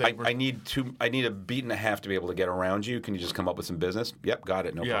I need a beat and a half to be able to get around you. Can you just come up with some business? Yep, got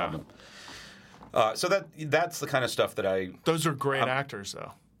it, no problem. So that's the kind of stuff that Those are great actors,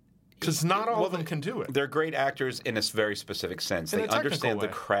 though, because not all of them can do it. They're great actors in a very specific sense. They understand the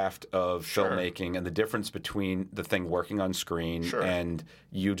craft of filmmaking and the difference between the thing working on screen and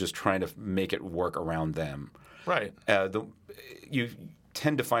you just trying to make it work around them. Right. You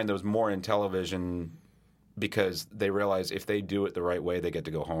tend to find those more in television, because they realize if they do it the right way, they get to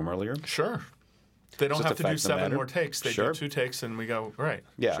go home earlier. Sure. They don't have to do 7 more takes. They do 2 takes, and we go, right.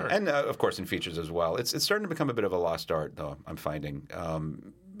 Yeah, and of course in features as well. It's starting to become a bit of a lost art, though, I'm finding.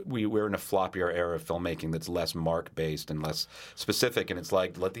 We're in a floppier era of filmmaking that's less mark-based and less specific, and it's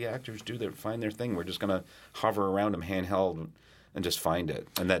like, let the actors find their thing. We're just going to hover around them handheld and just find it.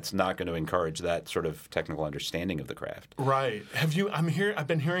 And that's not going to encourage that sort of technical understanding of the craft. Right. I've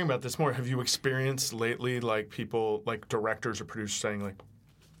been hearing about this more. Have you experienced lately, like, people, like directors or producers saying, like,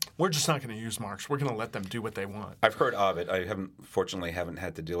 we're just not going to use marks. We're going to let them do what they want. I've heard of it. I fortunately haven't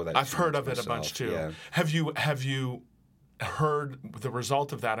had to deal with that. I've heard of it a bunch too. Yeah. Have you heard the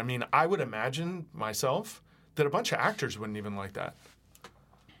result of that? I mean, I would imagine myself that a bunch of actors wouldn't even like that.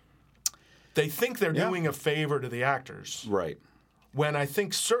 They think they're doing a favor to the actors. Right. When I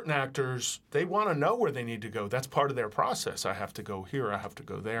think certain actors, they want to know where they need to go. That's part of their process. I have to go here. I have to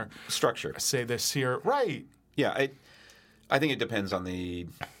go there. Structure. I say this here. Right. Yeah. I think it depends on the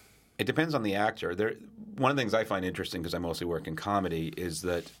actor. One of the things I find interesting, because I mostly work in comedy, is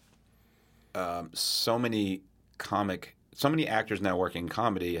that so many actors now working in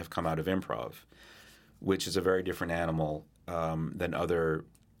comedy have come out of improv, which is a very different animal than other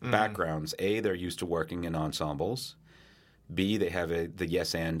backgrounds. A, they're used to working in ensembles. B, they have the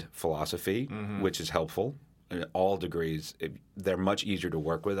yes-and philosophy, which is helpful in all degrees. They're much easier to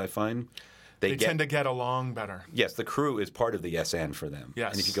work with, I find. They tend to get along better. Yes, the crew is part of the yes-and for them.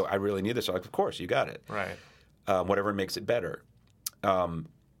 Yes. And if you go, I really need this, they're like, of course, you got it. Right. Whatever makes it better.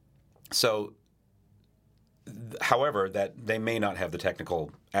 However, that they may not have the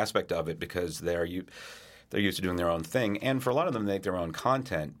technical aspect of it because they're used to doing their own thing. And for a lot of them, they make their own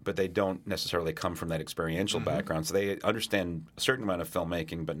content, but they don't necessarily come from that experiential background. So they understand a certain amount of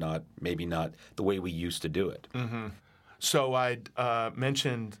filmmaking, but maybe not the way we used to do it. Mm-hmm. So I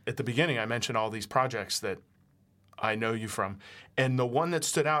mentioned at the beginning, all these projects that I know you from. And the one that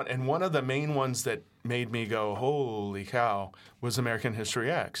stood out, and one of the main ones that made me go, holy cow, was American History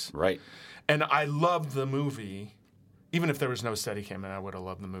X. Right. And I loved the movie. Even if there was no Steadicam, and I would have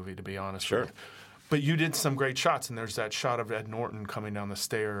loved the movie, to be honest. Sure. with you. But you did some great shots, and there's that shot of Ed Norton coming down the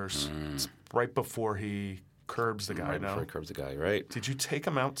stairs it's right before he curbs the guy. Right before he curbs the guy, right? Did you take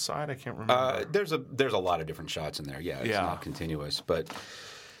him outside? I can't remember. There's a lot of different shots in there. Yeah, it's not continuous. But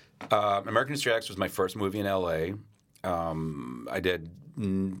American History X was my first movie in L.A. I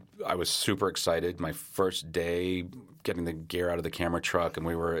was super excited. My first day getting the gear out of the camera truck, and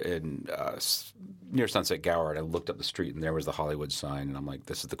we were in near Sunset Gower, and I looked up the street, and there was the Hollywood sign, and I'm like,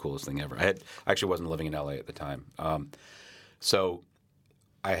 this is the coolest thing ever. I actually wasn't living in L.A. at the time. So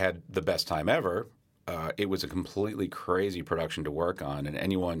I had the best time ever. It was a completely crazy production to work on, and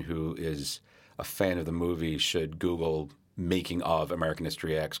anyone who is a fan of the movie should Google making of American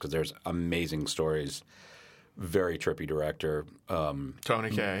History X, because there's amazing stories. Very trippy director.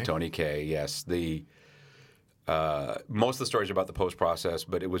 Tony Kaye. Tony Kaye, yes. Most of the stories are about the post-process,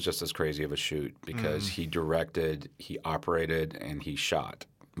 but it was just as crazy of a shoot because he directed, he operated, and he shot,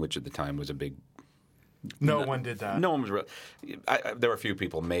 which at the time was a big... No one did that. No one was real. There were a few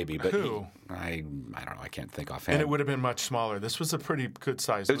people, maybe, but who? I don't know. I can't think offhand. And it would have been much smaller. This was a pretty good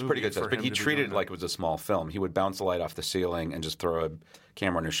size. It was pretty good size, but he treated it like it was a small film. He would bounce the light off the ceiling and just throw a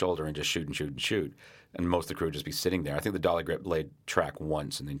camera on his shoulder and just shoot and shoot and shoot. And most of the crew would just be sitting there. I think the dolly grip laid track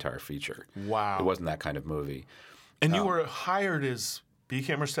once in the entire feature. Wow. It wasn't that kind of movie. And you were hired as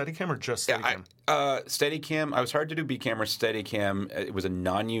B-cam or Steadicam or just Steadicam? Steadicam. I was hired to do B-cam or Steadicam. It was a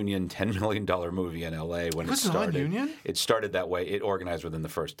non-union $10 million movie in L.A. when it started. It was non-union? It started that way. It organized within the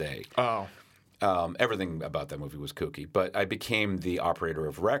first day. Oh. Everything about that movie was kooky. But I became the operator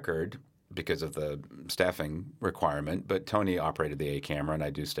of record because of the staffing requirement. But Tony operated the A camera, and I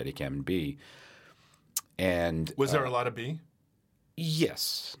do Steadicam and B. And was there a lot of B?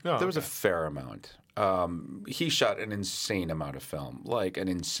 Yes. Oh, there was a fair amount. He shot an insane amount of film, like an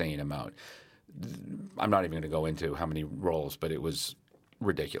insane amount. I'm not even going to go into how many rolls, but it was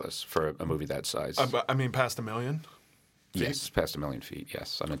ridiculous for a movie that size. I mean, past 1 million? Yes, past 1 million feet,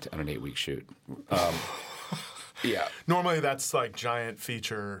 yes, on an 8-week shoot. Yeah. Normally that's like giant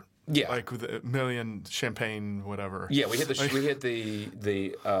feature. Yeah. Like with $1 million champagne, whatever. Yeah, we hit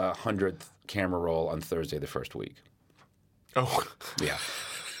the 100th camera roll on Thursday the first week. Oh. Yeah.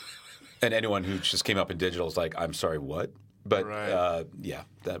 And anyone who just came up in digital is like, I'm sorry, what? But right. Yeah,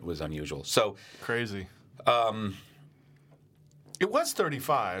 that was unusual. So crazy. It was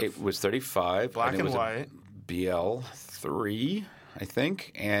 35. It was 35. Black and it was white. BL3, I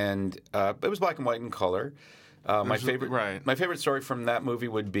think, and it was black and white in color. My favorite story from that movie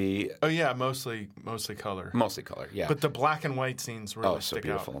would be mostly color. Mostly color, yeah. But the black and white scenes really stick so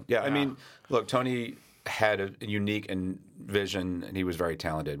beautiful. out. Yeah, I mean, look, Tony had a unique vision, and he was very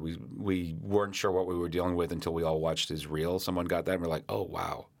talented. We weren't sure what we were dealing with until we all watched his reel. Someone got that, and we're like, oh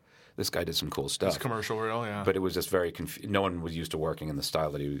wow, this guy did some cool stuff. His commercial reel, yeah. But it was just very no one was used to working in the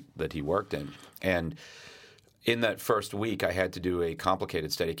style that he worked in, and in that first week, I had to do a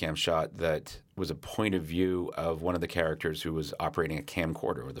complicated Steadicam shot that was a point of view of one of the characters who was operating a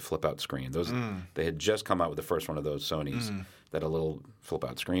camcorder with a flip-out screen. They had just come out with the first one of those Sonys that had a little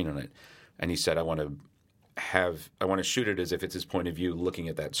flip-out screen on it, and he said, "I want to shoot it as if it's his point of view, looking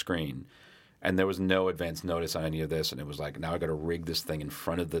at that screen." And there was no advance notice on any of this, and it was like, now I got to rig this thing in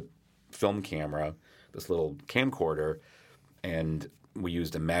front of the film camera, this little camcorder, and we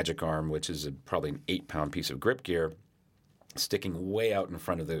used a Magic Arm, which is probably an 8-pound piece of grip gear, sticking way out in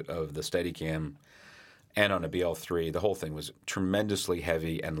front of the Steadicam, and on a BL3. The whole thing was tremendously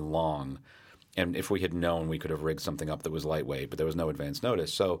heavy and long. And if we had known, we could have rigged something up that was lightweight, but there was no advance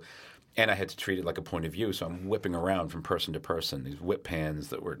notice. And I had to treat it like a point of view, so I'm whipping around from person to person, these whip pans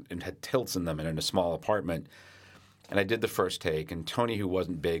that had tilts in them and in a small apartment. And I did the first take, and Tony, who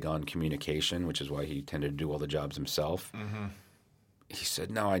wasn't big on communication, which is why he tended to do all the jobs himself, he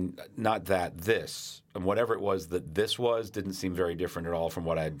said, no, not that, this. And whatever it was that this was didn't seem very different at all from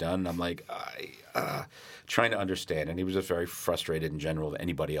what I had done. And I'm like, trying to understand. And he was just very frustrated in general with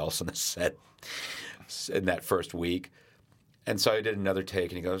anybody else on the set in that first week. And so I did another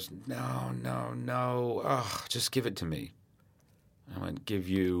take, and he goes, no, just give it to me. I went, give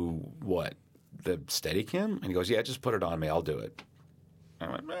you what? The Steadicam? And he goes, yeah, just put it on me. I'll do it. I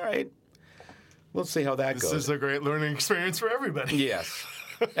went, all right. We'll see how that goes. This is a great learning experience for everybody. Yes.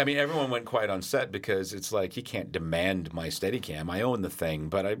 I mean, everyone went quiet on set because it's like, he can't demand my Steadicam. I own the thing.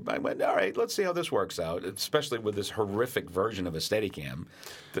 But I went, all right, let's see how this works out, especially with this horrific version of a Steadicam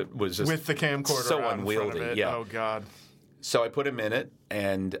that was just with the camcorder so out unwieldy. In front of it. Yeah. Oh, God. So I put him in it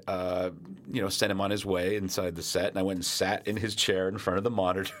and, sent him on his way inside the set. And I went and sat in his chair in front of the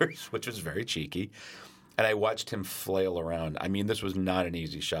monitors, which was very cheeky. And I watched him flail around. I mean, this was not an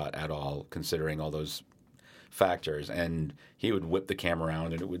easy shot at all, considering all those factors, and he would whip the camera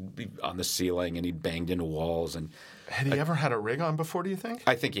around, and it would be on the ceiling, and he banged into walls. And Had he ever had a rig on before, do you think?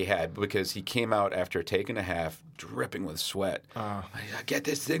 I think he had, because he came out after a take and a half, dripping with sweat. Get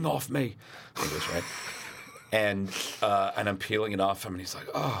this thing off me. English, right? And I'm peeling it off him, and he's like,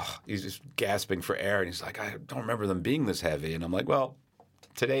 oh, he's just gasping for air, and he's like, I don't remember them being this heavy. And I'm like, well,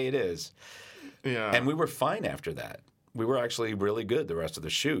 today it is. Yeah. And we were fine after that. We were actually really good the rest of the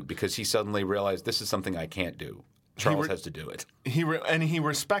shoot, because he suddenly realized this is something I can't do. Charles has to do it. He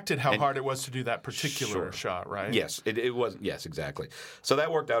respected how hard it was to do that particular shot, right? Yes, it was. Yes, exactly. So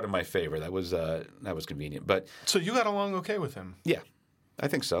that worked out in my favor. That was convenient. But So you got along okay with him? yeah, I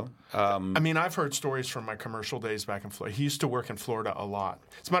think so. I mean, I've heard stories from my commercial days back in Florida. He used to work in Florida a lot.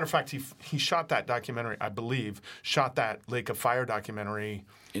 As a matter of fact, he shot that documentary, I believe, shot that Lake of Fire documentary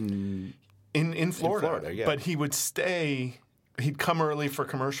in Florida. Yeah. But he would stay. He'd come early for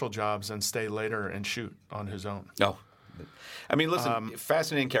commercial jobs and stay later and shoot on his own. No. I mean, listen,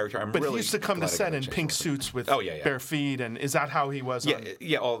 fascinating character. But he used to come to set in pink suits with bare feet, and is that how he was?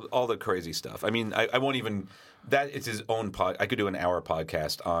 Yeah, all the crazy stuff. I mean, I won't even. That is his own pod. I could do an hour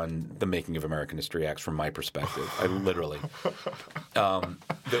podcast on the making of American History X from my perspective. I literally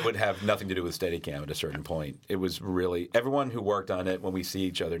that would have nothing to do with Steadicam at a certain point. It was really everyone who worked on it. When we see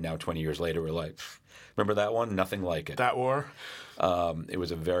each other now, 20 years later, we're like, remember that one? Nothing like it. That war. It was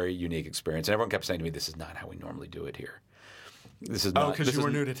a very unique experience, and everyone kept saying to me, "This is not how we normally do it here. This is not." Because you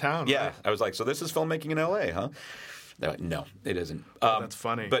were new to town. Yeah, right? I was like, "So this is filmmaking in L.A., huh?" No, it isn't. That's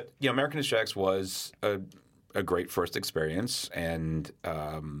funny. But American History X was a great first experience, and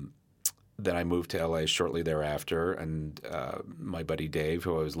then I moved to L.A. shortly thereafter, and my buddy Dave,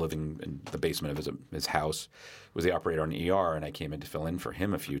 who I was living in the basement of his house, was the operator on ER, and I came in to fill in for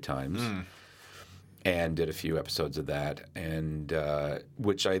him a few times. And did a few episodes of that, and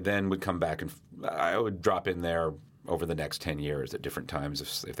which I then would come back and I would drop in there over the next 10 years at different times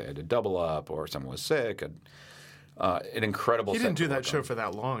if they had to double up or someone was sick. And, an incredible. He didn't do that show for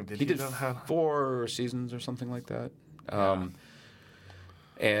that long, did he? He did 4 seasons or something like that.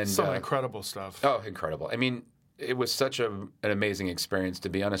 And some incredible stuff. Oh, incredible! I mean, it was such an amazing experience to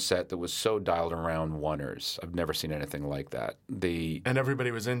be on a set that was so dialed around oneers. I've never seen anything like that. And everybody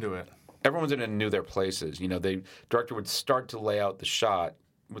was into it. Everyone's in it and knew their places. The director would start to lay out the shot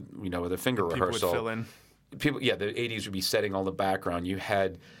with a finger rehearsal. People would fill in. The 80s would be setting all the background. You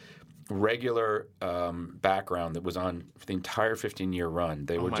had regular background that was on for the entire 15-year run.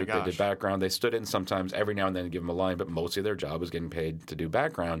 They did background. They stood in sometimes every now and then to give them a line, but mostly their job was getting paid to do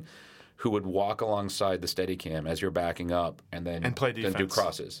background. Who would walk alongside the Steadicam as you're backing up and play defense. Then do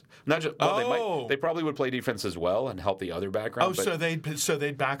crosses. Not just they probably would play defense as well and help the other background. So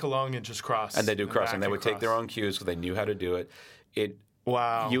they'd back along and just cross. And they do crossing. They would take their own cues because they knew how to do it.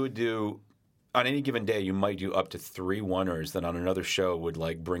 Wow. You would do on any given day. You might do up to 3 oneers that on another show would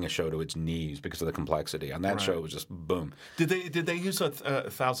bring a show to its knees because of the complexity. On that show, it was just boom. Did they use a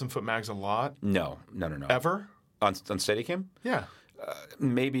 1,000-foot mags a lot? No. Ever on Steadicam? Yeah.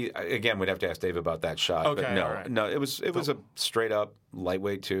 Maybe again, we'd have to ask Dave about that shot. Okay, but no, all right. no, it was a straight up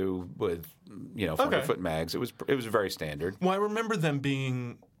lightweight 2 with 400-foot mags. It was very standard. Well, I remember them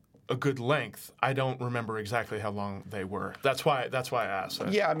being a good length. I don't remember exactly how long they were. That's why I asked.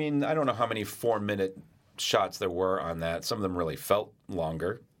 Yeah, I mean, I don't know how many 4-minute shots there were on that. Some of them really felt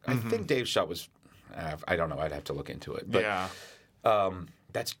longer. I think Dave's shot was. I don't know. I'd have to look into it. But, yeah.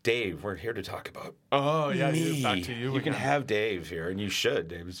 That's Dave. We're here to talk about. Oh yeah, me. Back to you. You can have Dave here, and you should.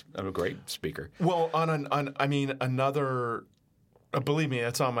 Dave's a great speaker. Well, another. Believe me,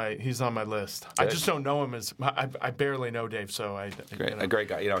 he's on my list. Good. I just don't know him as. I barely know Dave, so I. A great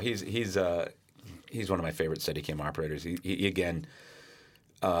guy. He's one of my favorite Steadicam operators. He again.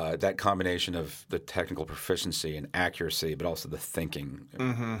 That combination of the technical proficiency and accuracy, but also the thinking.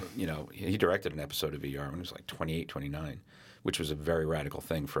 He directed an episode of ER when he was like 28, 29. Which was a very radical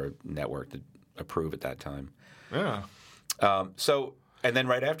thing for a network to approve at that time. Yeah. And then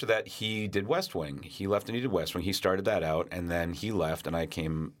right after that, he did West Wing. He left and he did West Wing. He started that out, and then he left, and I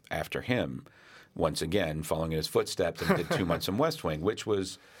came after him once again, following in his footsteps, and did 2 months in West Wing, which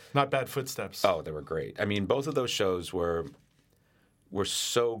was... Not bad footsteps. Oh, they were great. I mean, both of those shows were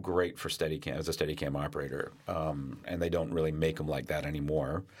so great for Steadicam, as a Steadicam operator, and they don't really make them like that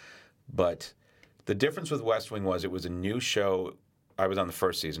anymore. But... The difference with West Wing was it was a new show. I was on the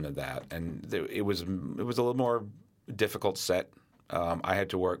first season of that, and it was a little more difficult set. I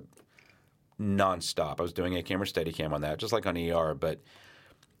had to work nonstop. I was doing a camera Steadicam on that, just like on ER, but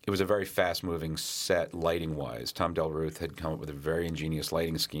it was a very fast-moving set lighting-wise. Tom Del Ruth had come up with a very ingenious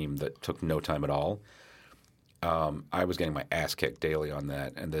lighting scheme that took no time at all. I was getting my ass kicked daily on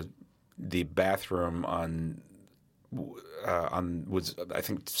that, and the bathroom was I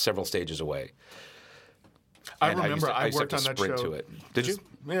think several stages away. I And remember I used to worked have on to that sprint show. to it. Did you?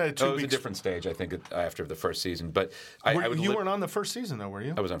 Yeah, 2 It was weeks. a different stage, I think, after the first season. But I would You weren't on the first season, though, were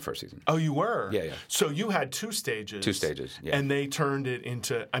you? I was on first season. Oh, you were? Yeah, yeah. So you had 2 stages. 2 stages, yeah. And they turned it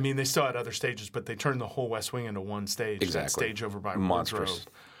into, I mean, they still had other stages, but they turned the whole West Wing into one stage. Exactly. That stage over by Monstrous.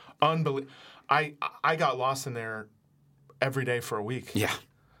 Wardrobe. Unbelievable. I got lost in there every day for a week. Yeah.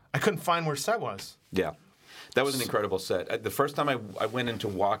 I couldn't find where set was. Yeah. That was an incredible set. The first time I went in to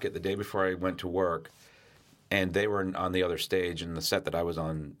walk it the day before I went to work, and they were on the other stage, and the set that I was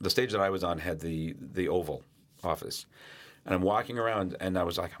on, the stage that I was on had the Oval office. And I'm walking around, and I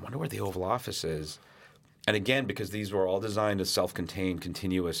was like, I wonder where the Oval office is. And again, because these were all designed as self-contained,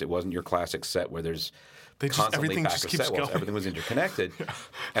 continuous, it wasn't your classic set where there's constantly everything back just of keeps set walls. going. Everything was interconnected.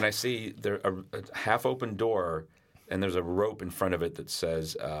 And I see there a half-open door, and there's a rope in front of it that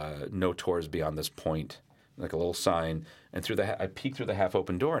says, no tours beyond this point, like a little sign. And I peek through the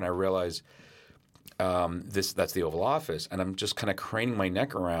half-open door, and I realize that's the Oval office. And I'm just kind of craning my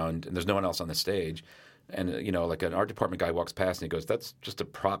neck around, and there's no one else on the stage. And, like an art department guy walks past, and he goes, that's just a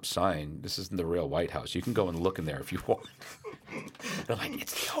prop sign. This isn't the real White House. You can go and look in there if you want. And I'm like,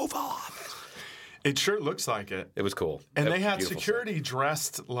 it's the Oval Office. It sure looks like it. It was cool. And It they was had beautiful security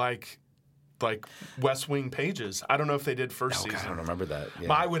dressed like West Wing pages. I don't know if they did first set. season. I don't remember that. Yeah.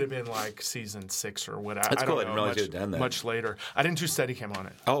 But I would have been like season 6 or whatever. That's I cool. don't I didn't know, realize you had done that. much later. I didn't do Steadicam on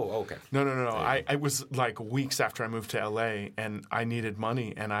it. Oh, okay. No. I was like weeks after I moved to LA, and I needed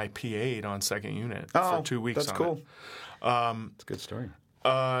money, and I PA'd on second unit for 2 weeks. That's on cool. It. It's a good story.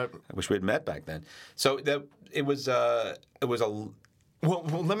 I wish we had met back then. So it was a Well,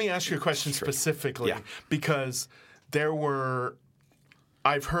 let me ask you a question specifically, Yeah. because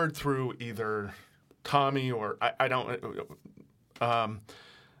I've heard through either Tommy or I don't,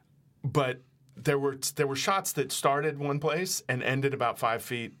 but there were shots that started one place and ended about 5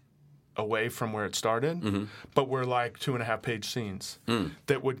 feet away from where it started, but were like 2.5-page scenes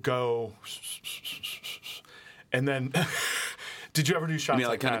that would go, and then. Did you ever do shots? I mean,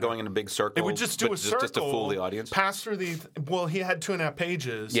 like kind of that? going in a big circle. It would just do but a circle, just to fool the audience. Pass through the. Well, he had 2.5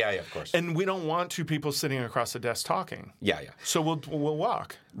 pages. Yeah, of course. And we don't want 2 people sitting across the desk talking. Yeah. So we'll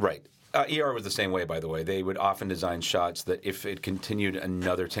walk. Right. ER was the same way, by the way. They would often design shots that if it continued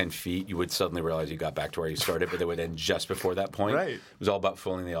another 10 feet, you would suddenly realize you got back to where you started, but they would end just before that point. Right. It was all about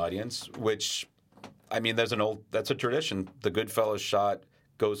fooling the audience, which, I mean, that's a tradition. The Goodfellas shot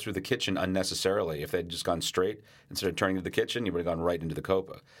goes through the kitchen unnecessarily. If they'd just gone straight instead of turning to the kitchen, you would have gone right into the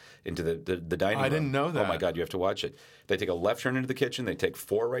Copa, into the dining room. I didn't know that. Oh my God, you have to watch it. They take a left turn into the kitchen, they take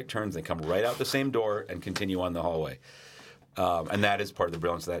 4 right turns, they come right out the same door and continue on the hallway. And that is part of the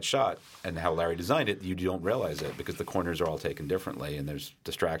brilliance of that shot and how Larry designed it. You don't realize it because the corners are all taken differently and there's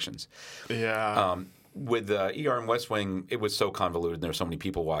distractions. Yeah. With ER and West Wing, it was so convoluted and there were so many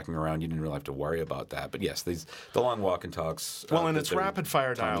people walking around, you didn't really have to worry about that. But yes, the long walk and talks. Well, and it's rapid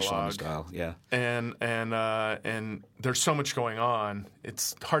fire Tommy Shalom dialogue. style, yeah. And there's so much going on.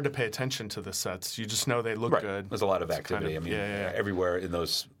 It's hard to pay attention to the sets. You just know they look Right. good. There's a lot of activity. kind of- I mean, yeah. everywhere in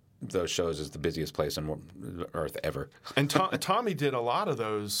those shows is the busiest place on Earth ever. And Tommy did a lot of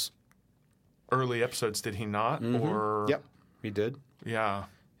those early episodes, did he not? Or Yep, he did. Yeah.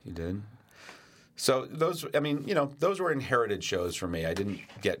 He did. So those were inherited shows for me. I didn't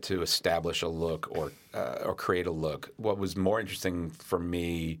get to establish a look or create a look. What was more interesting for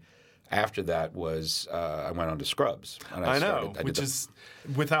me after that was I went on to Scrubs. And I know, which is,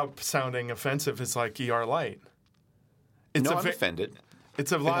 without sounding offensive, is like ER Light. I'm offended.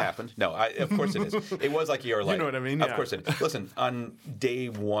 It's a It lot. happened. No, of course it is. It was like ER Light. You know what I mean? Of Yeah. course it is. Listen, on day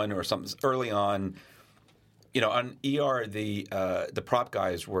 1 or something, early on, on ER, the prop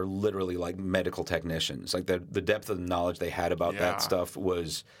guys were literally like medical technicians. Like the depth of the knowledge they had about Yeah. that stuff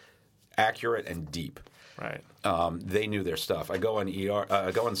was accurate and deep. Right. They knew their stuff. I go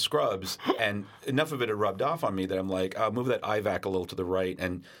on Scrubs, and enough of it had rubbed off on me that I'm like, I'll move that IVAC a little to the right,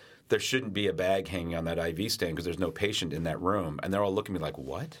 and there shouldn't be a bag hanging on that IV stand because there's no patient in that room. And they're all looking at me like,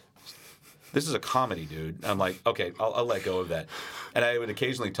 what? This is a comedy, dude. I'm like, okay, I'll let go of that. And I would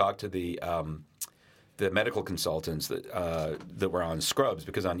occasionally talk to the medical consultants that were on Scrubs,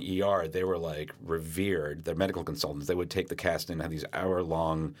 because on ER they were like revered. They're medical consultants. They would take the cast in and have these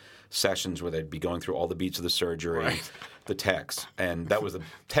hour-long sessions where they'd be going through all the beats of the surgery, the techs. And that was the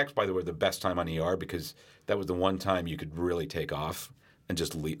techs, by the way, the best time on ER because that was the one time you could really take off and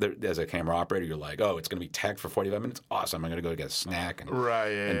just leave. As a camera operator, you're like, oh, it's going to be tech for 45 minutes? Awesome. I'm going to go get a snack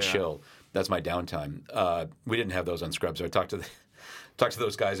and chill. That's my downtime. We didn't have those on Scrubs, so I talked to talk to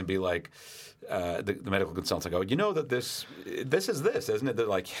those guys and be like, the medical consultants, I go, you know that this is this, isn't it? They're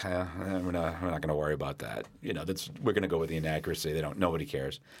like, we're not going to worry about that. You know, we're going to go with the inaccuracy. Nobody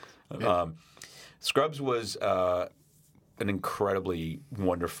cares. Yeah. Scrubs was an incredibly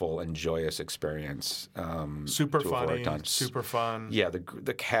wonderful and joyous experience. Super funny, super fun. Yeah,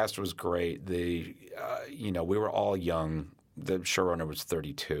 the cast was great. We were all young. The showrunner was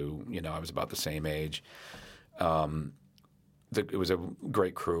 32. You know, I was about the same age. It was a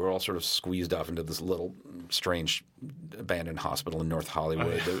great crew. We were all sort of squeezed off into this little strange abandoned hospital in North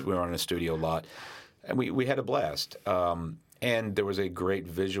Hollywood. We were on a studio lot, and we had a blast. And there was a great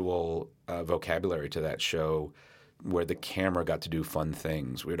visual vocabulary to that show where the camera got to do fun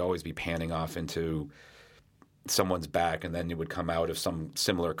things. We would always be panning off into someone's back, and then it would come out of some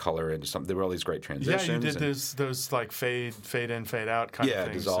similar color into some. There were all these great transitions. Yeah, you did those like fade in, fade out kind of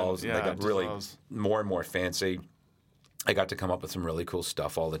things. Dissolves. And they got really more and more fancy. I got to come up with some really cool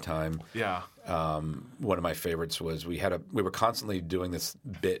stuff all the time. Yeah. One of my favorites was we were constantly doing this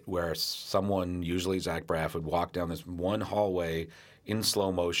bit where someone, usually Zach Braff, would walk down this one hallway in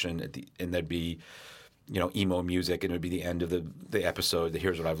slow motion, and there'd be, emo music, and it would be the end of the episode, the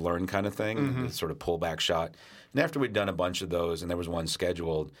Here's What I've Learned kind of thing, the sort of pullback shot. And after we'd done a bunch of those, and there was one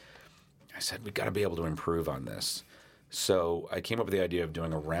scheduled, I said, we've got to be able to improve on this. So I came up with the idea of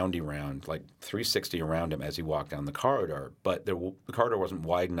doing a roundy round, like 360 around him as he walked down the corridor, but the corridor wasn't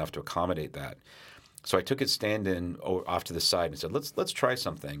wide enough to accommodate that. So I took his stand-in off to the side and said, let's try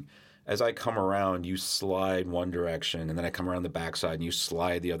something. As I come around, you slide one direction, and then I come around the backside and you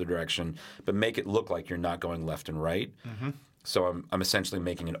slide the other direction, but make it look like you're not going left and right. Mm-hmm. So I'm essentially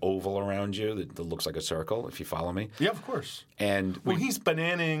making an oval around you that looks like a circle, if you follow me. Yeah, of course. And he's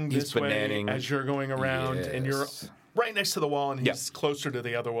bananing this way as you're going around, and you're right next to the wall, and he's closer to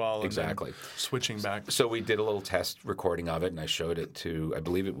the other wall. And then switching back. So we did a little test recording of it, and I showed it to, I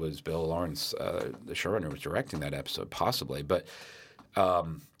believe it was Bill Lawrence, the showrunner, was directing that episode, possibly. But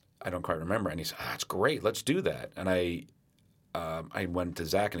I don't quite remember. And he said, that's great. Let's do that. And I went to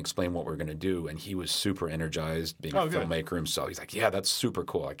Zach and explained what we were going to do, and he was super energized, being a filmmaker himself. He's like, yeah, that's super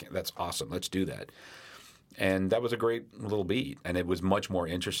cool. That's awesome. Let's do that. And that was a great little beat, and it was much more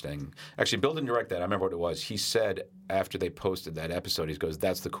interesting. Actually, Bill didn't direct that. I remember what it was. He said after they posted that episode, he goes,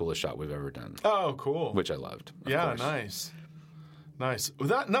 that's the coolest shot we've ever done. Oh, cool. Which I loved. Yeah, course. Nice.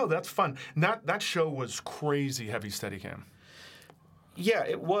 That's fun. That show was crazy heavy Steadicam. Yeah,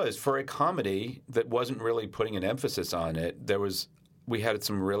 it was. For a comedy that wasn't really putting an emphasis on it, we had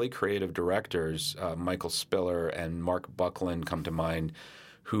some really creative directors, Michael Spiller and Mark Buckland come to mind,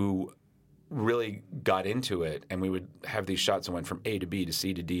 who really got into it, and we would have these shots that went from A to B to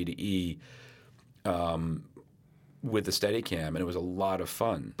C to D to E with the Steadicam, and it was a lot of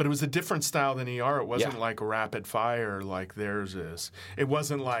fun. But it was a different style than ER. It wasn't like rapid fire like theirs is. It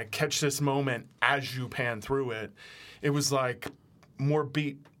wasn't like catch this moment as you pan through it. It was like more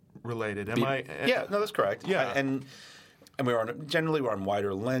beat related. Yeah, no, that's correct. Yeah, and we're on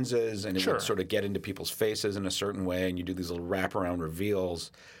wider lenses, and it would sort of get into people's faces in a certain way, and you do these little wraparound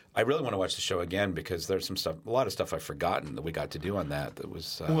reveals. I really want to watch the show again because there's a lot of stuff I've forgotten that we got to do on that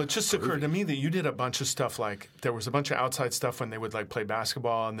was well, it just occurred to me that you did a bunch of stuff, like there was a bunch of outside stuff when they would like play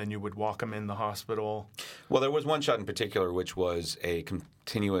basketball, and then you would walk them in the hospital. Well, there was one shot in particular which was a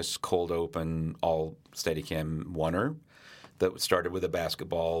continuous cold open all Steadicam oneer that started with a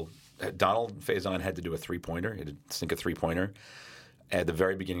basketball. Donald Faison had to do a three-pointer. He had to sink a three-pointer at the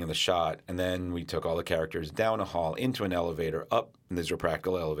very beginning of the shot, and then we took all the characters down a hall, into an elevator, up, and these were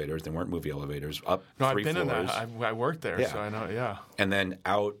practical elevators, they weren't movie elevators, up 3 floors. I've been in that. I worked there, so I know, And then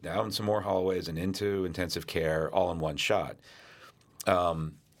out, down some more hallways, and into intensive care, all in one shot.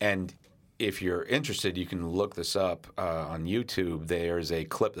 And if you're interested, you can look this up on YouTube. There's a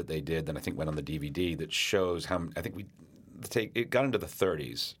clip that they did that I think went on the DVD that shows how, I think it got into the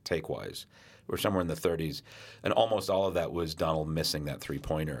 30s, take-wise. We're somewhere in the 30s, and almost all of that was Donald missing that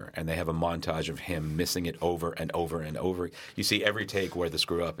three-pointer, and they have a montage of him missing it over and over and over. You see every take where the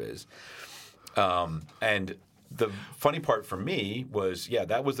screw-up is. And the funny part for me was,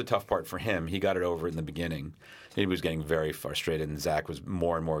 that was the tough part for him. He got it over in the beginning. He was getting very frustrated, and Zach was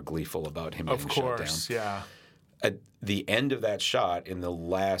more and more gleeful about him getting shut down. Of course, yeah. At the end of that shot, in the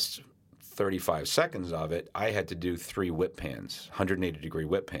last 35 seconds of it, I had to do 3 whip pans, 180-degree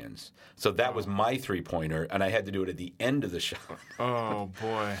whip pans. So that was my three-pointer, and I had to do it at the end of the shot. Oh,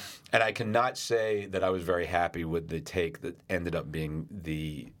 boy. And I cannot say that I was very happy with the take that ended up being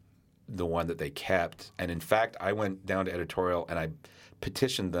the one that they kept. And in fact, I went down to editorial, and I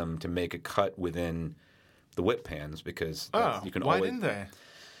petitioned them to make a cut within the whip pans because you can why always... didn't they?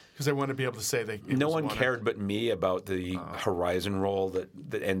 Because they want to be able to say they. No one cared but me about the horizon roll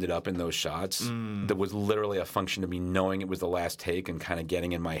that ended up in those shots. That was literally a function of me knowing it was the last take and kind of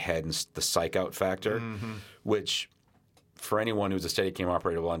getting in my head and the psych out factor, which for anyone who's a Steadicam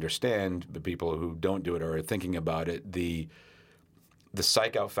operator will understand, but people who don't do it or are thinking about it, the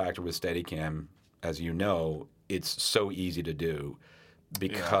psych out factor with Steadicam, as you know, it's so easy to do.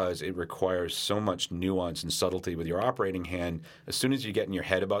 Because it requires so much nuance and subtlety with your operating hand. As soon as you get in your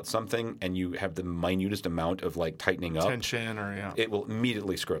head about something and you have the minutest amount of like tightening up, tension, or it will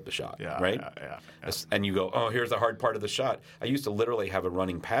immediately screw up the shot, right? Yeah. And you go, oh, here's the hard part of the shot. I used to literally have a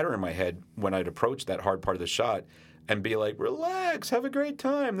running pattern in my head when I'd approach that hard part of the shot and be like, relax, have a great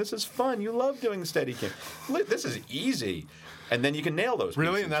time. This is fun. You love doing the Steadicam. This is easy. And then you can nail those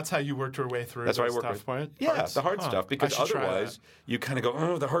Really? pieces. And that's how you worked your way through That's the why I work tough with. parts? The hard stuff. Because otherwise, you kind of go,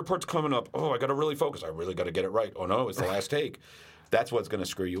 oh, the hard part's coming up. Oh, I got to really focus. I really got to get it right. Oh, no, it's the last take. That's what's going to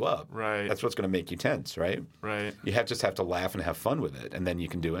screw you up. Right. That's what's going to make you tense, right? Right. You just have to laugh and have fun with it, and then you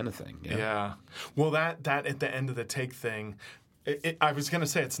can do anything. Yeah. Well, that at the end of the take thing, I was going to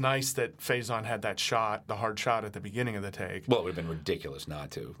say it's nice that Faison had that shot, the hard shot at the beginning of the take. Well, it would have been ridiculous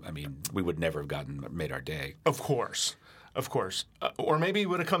not to. I mean, we would never have made our day. Of course. Or maybe he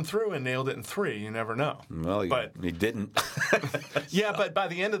would have come through and nailed it in 3. You never know. Well, he didn't. Yeah, but by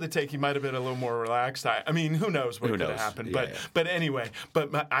the end of the take, he might have been a little more relaxed. I mean, who knows what could have happened. Yeah, but anyway,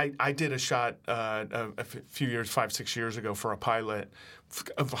 I did a shot a few years, 5-6 years ago for a pilot,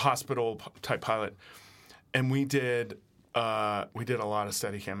 a hospital-type pilot. And we did a lot of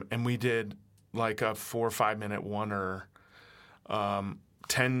Steadicam. And we did like a 4 or 5 minute one-er,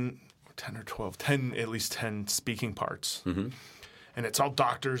 10 or 12, at least 10 speaking parts. Mm-hmm. And it's all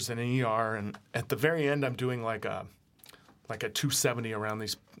doctors in an ER. And at the very end, I'm doing like a 270 around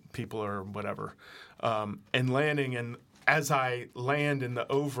these people or whatever. And landing. And as I land in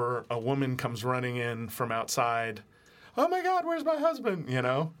the over, a woman comes running in from outside. Oh, my God, where's my husband? You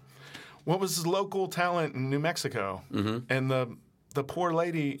know? What was his local talent in New Mexico? Mm-hmm. And the poor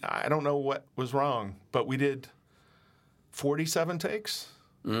lady, I don't know what was wrong, but we did 47 takes.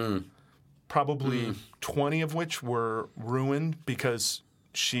 Probably 20 of which were ruined because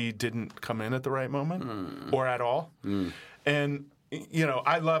she didn't come in at the right moment or at all. And, you know,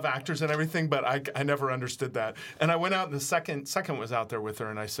 I love actors and everything, but I never understood that. And I went out, and the second was out there with her,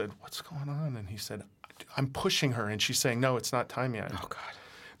 and I said, what's going on? And he said, I'm pushing her. And she's saying, no, it's not time yet. Oh, God.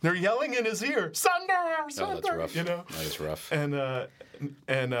 They're yelling in his ear, Sunder! Oh, that's rough. You know? That is rough. And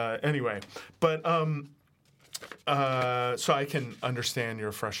anyway, but... so I can understand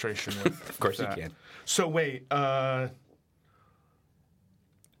your frustration with Of course that. you can. So wait, well,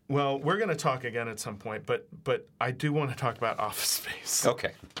 we're going to talk again at some point, but I do want to talk about Office Space.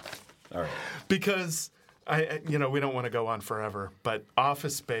 Okay. All right. Because we don't want to go on forever, but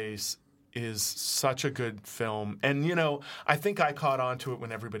Office Space is such a good film. And, I think I caught on to it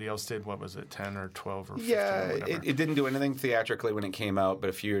when everybody else did. What was it, 10 or 12 or 15 Yeah, or whatever? it didn't do anything theatrically when it came out, but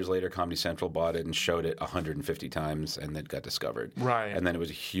a few years later, Comedy Central bought it and showed it 150 times, and it got discovered. Right. And then it was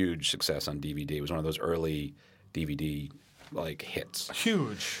a huge success on DVD. It was one of those early DVD, hits.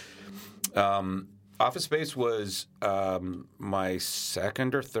 Huge. Office Space was my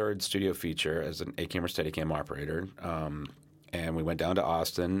second or third studio feature as an 8-camera Steadicam operator. And we went down to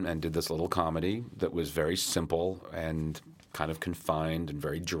Austin and did this little comedy that was very simple and kind of confined and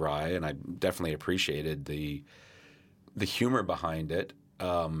very dry. And I definitely appreciated the humor behind it.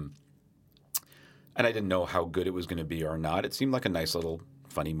 And I didn't know how good it was going to be or not. It seemed like a nice little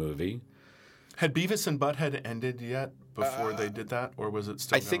funny movie. Had Beavis and Butthead ended yet before they did that, or was it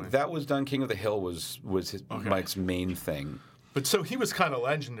still going? I think that was done. King of the Hill was Mike's main thing. But so he was kind of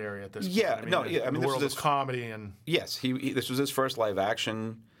legendary at this point. Yeah, the world of comedy and yes, he this was his first live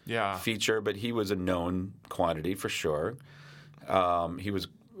action feature, but he was a known quantity for sure. He was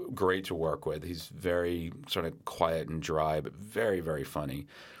great to work with. He's very sort of quiet and dry, but very, very funny.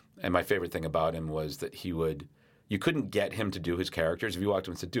 And my favorite thing about him was that you couldn't get him to do his characters. If you walked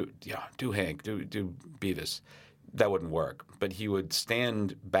him and said, do Hank, do Beavis, that wouldn't work. But he would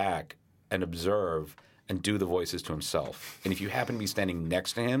stand back and observe and do the voices to himself. And if you happen to be standing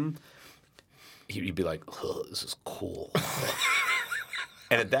next to him, he'd be like, oh, this is cool.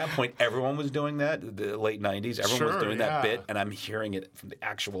 And at that point, everyone was doing that, the late 90s. Everyone was doing that bit, and I'm hearing it from the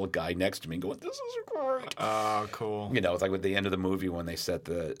actual guy next to me going, this is great. Oh, cool. It's like at the end of the movie when they set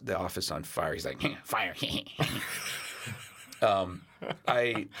the office on fire. He's like, fire.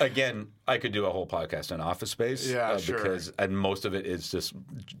 I could do a whole podcast on Office Space. Yeah, sure. And most of it is just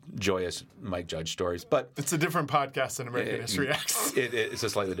joyous Mike Judge stories. But It's a different podcast than American History X. it's a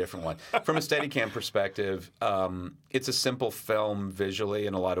slightly different one. From a Steadicam perspective, it's a simple film visually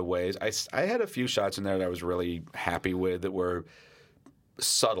in a lot of ways. I had a few shots in there that I was really happy with that were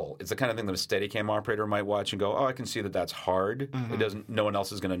subtle. It's the kind of thing that a Steadicam operator might watch and go, "Oh, I can see that that's hard. It doesn't. No one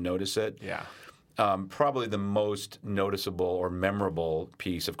else is going to notice it." Yeah. Probably the most noticeable or memorable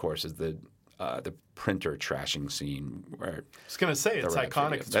piece, of course, is the printer trashing scene. Where I was going to say, it's rap iconic.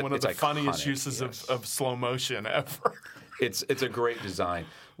 video. It's one of It's the funniest iconic, uses yes. of slow motion ever. it's a great design.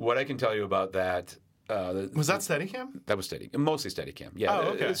 What I can tell you about that. Was that Steadicam? That was Steadicam, mostly Steadicam. Yeah, Oh,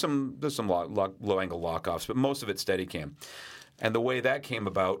 okay. there's some low angle lock-offs, but most of it's Steadicam. And the way that came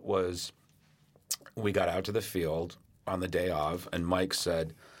about was we got out to the field on the day of, and Mike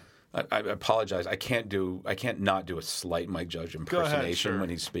said, I apologize, I can't not do a slight Mike Judge impersonation sure. when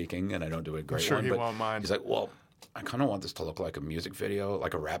he's speaking, and I don't do a great sure one. he but won't mind. He's like, well, I kind of want this to look like a music video,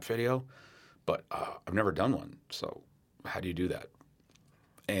 like a rap video, but I've never done one, so how do you do that?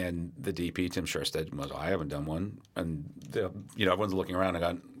 And the DP, Tim Sherstead, was, I haven't done one. And, everyone's looking around. I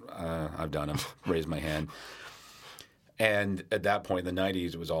got, I've done them, raised my hand. And at that point in the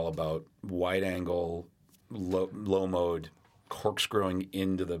 90s, it was all about wide angle, low mode, corkscrewing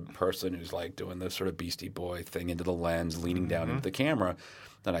into the person who's like doing this sort of Beastie Boy thing into the lens, leaning down into the camera.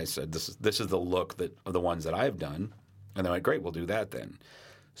 And I said, this is the look of the ones that I've done. And they're like, great, we'll do that then.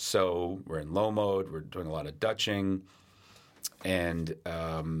 So we're in low mode. We're doing a lot of Dutching. And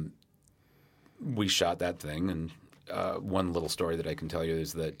we shot that thing. And one little story that I can tell you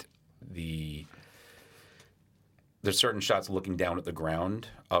is that there's certain shots looking down at the ground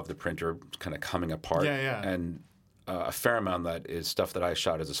of the printer kind of coming apart. Yeah. And a fair amount of that is stuff that I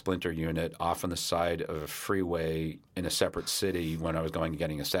shot as a splinter unit off on the side of a freeway in a separate city when I was going and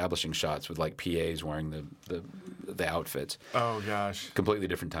getting establishing shots with like PAs wearing the outfits. Oh, gosh. Completely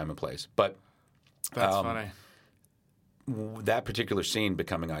different time and place. But That's funny. that particular scene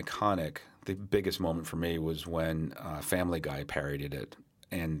becoming iconic, the biggest moment for me was when Family Guy parodied it.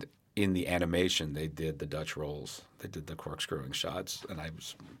 And in the animation, they did the Dutch rolls. They did the corkscrewing shots, and I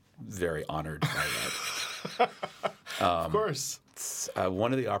was very honored by that. Of course.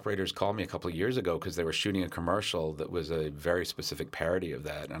 One of the operators called me a couple of years ago because they were shooting a commercial that was a very specific parody of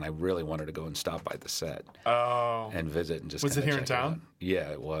that, and I really wanted to go and stop by the set and visit and just. Was it here in check town? Out. Yeah,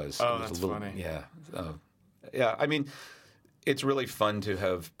 it was. Oh, it was that's a little, funny. Yeah, yeah. I mean, it's really fun to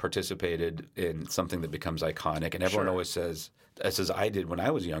have participated in something that becomes iconic, and everyone always says, as I did when I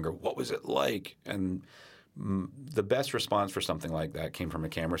was younger, what was it like? And the best response for something like that came from a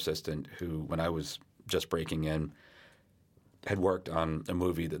camera assistant who, when I was just breaking in, had worked on a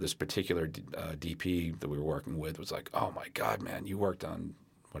movie that this particular DP that we were working with was like, oh, my God, man, you worked on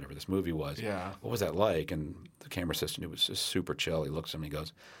whatever this movie was. Yeah. What was that like? And the camera assistant, who was just super chill, he looks at me and he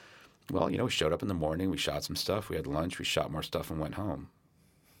goes, well, we showed up in the morning, we shot some stuff, we had lunch, we shot more stuff and went home.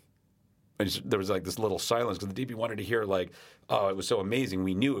 And there was like this little silence because the DP wanted to hear like, oh, it was so amazing.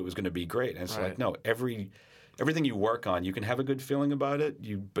 We knew it was going to be great. And it's like, no, everything you work on, you can have a good feeling about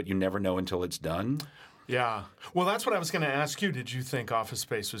it, but you never know until it's done. Yeah. Well, that's what I was going to ask you. Did you think Office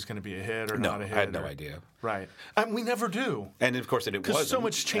Space was going to be a hit or not a hit? I had no idea. Right. We never do. And of course, it wasn't. Because so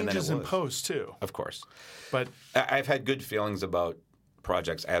much changes in post, too. Of course. But I've had good feelings about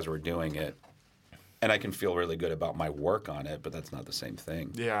projects as we're doing it. And I can feel really good about my work on it, but that's not the same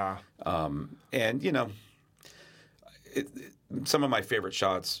thing. Yeah. And, some of my favorite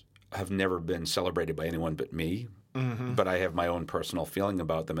shots have never been celebrated by anyone but me. Mm-hmm. But I have my own personal feeling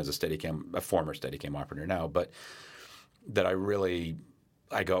about them as a former Steadicam operator now. But that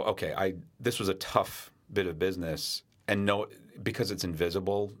I go, okay, this was a tough bit of business. And because it's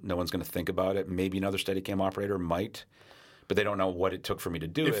invisible, no one's going to think about it. Maybe another Steadicam operator might. But they don't know what it took for me to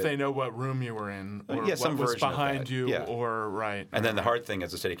do it. If they know what room you were in, or some what was version of behind that. you, Yeah. or right. And then the hard thing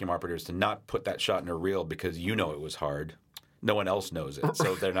as a Steadicam operator is to not put that shot in a reel because you know it was hard. No one else knows it,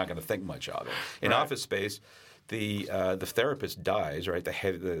 so they're not going to think much of it. In Office Space, the therapist dies, right?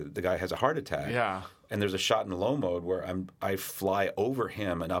 The guy has a heart attack. Yeah. And there's a shot in low mode where I fly over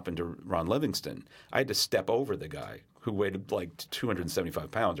him and up into Ron Livingston. I had to step over the guy who weighed like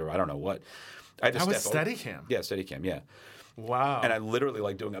 275 pounds or I don't know what. That was Steadicam? Yeah, Steadicam, yeah. Wow. And I literally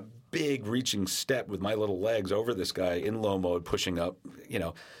like doing a big reaching step with my little legs over this guy in low mode, pushing up,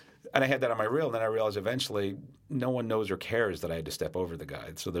 And I had that on my reel, and then I realized eventually no one knows or cares that I had to step over the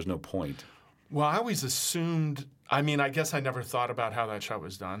guy, so there's no point. Well, I always assumed, I guess I never thought about how that shot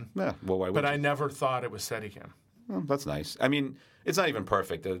was done. Yeah, well, why would But you? I never thought it was Steadicam. Well, that's nice. It's not even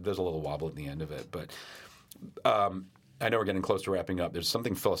perfect. There's a little wobble at the end of it, but I know we're getting close to wrapping up. There's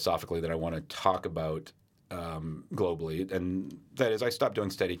something philosophically that I want to talk about globally, and that is I stopped doing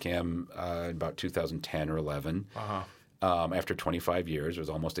Steadicam in about 2010 or 11. After 25 years, it was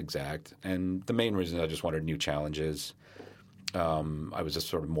almost exact. And the main reason is I just wanted new challenges. I was just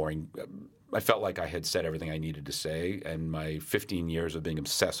sort of more. I felt like I had said everything I needed to say, and my 15 years of being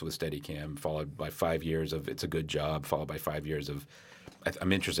obsessed with Steadicam, followed by 5 years of it's a good job, followed by 5 years of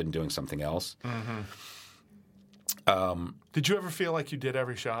I'm interested in doing something else. Did you ever feel like you did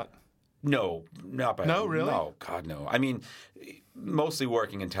every shot? No, not by No, really? No, God, no. I mean, mostly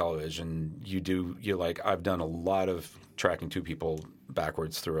working in television, you're like, I've done a lot of tracking two people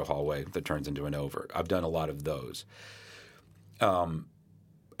backwards through a hallway that turns into an over. I've done a lot of those. And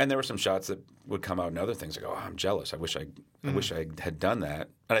there were some shots that would come out and other things. I go, oh, I'm jealous. I wish I had done that.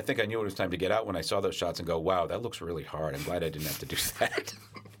 And I think I knew it was time to get out when I saw those shots and go, wow, that looks really hard. I'm glad I didn't have to do that.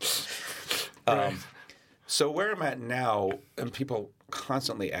 Right. So where I'm at now, and people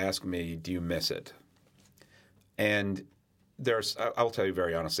constantly ask me, do you miss it? And I'll tell you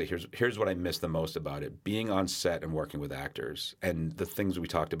very honestly, here's what I miss the most about it. Being on set and working with actors and the things we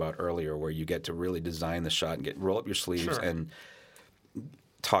talked about earlier where you get to really design the shot and roll up your sleeves and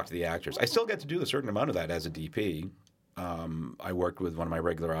talk to the actors. I still get to do a certain amount of that as a DP. I worked with one of my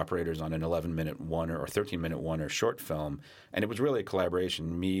regular operators on an 11-minute one or 13-minute one or short film, and it was really a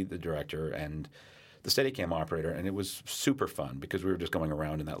collaboration, me, the director, and the Steadicam operator, and it was super fun because we were just going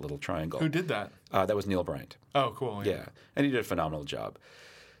around in that little triangle. Who did that? That was Neil Bryant. Oh, cool. Yeah, and he did a phenomenal job.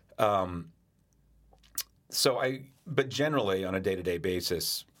 But generally, on a day-to-day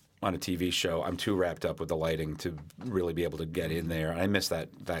basis, on a TV show, I'm too wrapped up with the lighting to really be able to get in there. And I miss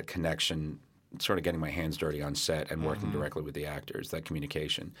that connection, sort of getting my hands dirty on set and working directly with the actors, that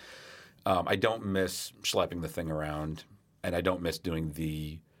communication. I don't miss schlepping the thing around, and I don't miss doing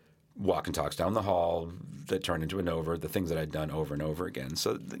the walk and talks down the hall that turned into an over, the things that I'd done over and over again.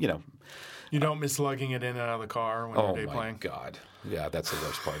 So, You don't miss lugging it in and out of the car when you're day playing? Oh, my God. Yeah, that's the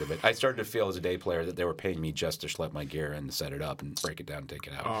worst part of it. I started to feel as a day player that they were paying me just to schlep my gear and set it up and break it down and take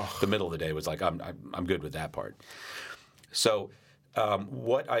it out. Oh. The middle of the day was like, I'm good with that part. So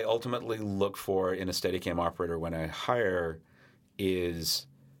what I ultimately look for in a Steadicam operator when I hire is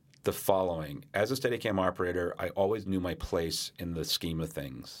the following. As a Steadicam operator, I always knew my place in the scheme of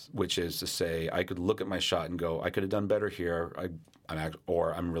things, which is to say I could look at my shot and go, I could have done better here,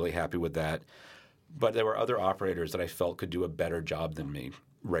 or I'm really happy with that. But there were other operators that I felt could do a better job than me,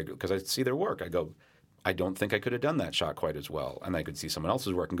 because I see their work. I go, I don't think I could have done that shot quite as well. And I could see someone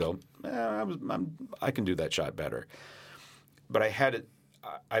else's work and go, I can do that shot better. But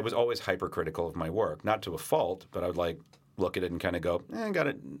I was always hypercritical of my work, not to a fault, but I would look at it and kind of go, I got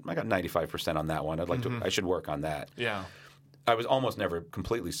 95% on that one. I should work on that. Yeah. I was almost never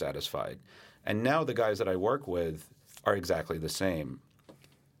completely satisfied. And now the guys that I work with are exactly the same,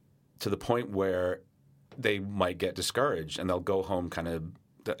 to the point where they might get discouraged and they'll go home kind of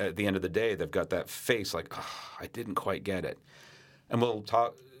at the end of the day, they've got that face like, oh, I didn't quite get it. And we'll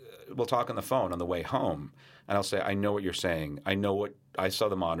talk on the phone on the way home, and I'll say, I know what you're saying. I saw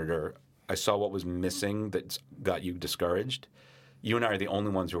the monitor. I saw what was missing that got you discouraged. You and I are the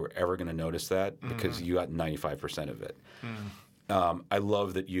only ones who are ever going to notice that because you got 95% of it. I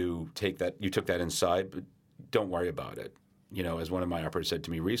love that you took that inside, but don't worry about it. As one of my operators said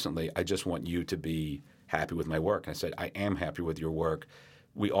to me recently, I just want you to be happy with my work. And I said, I am happy with your work.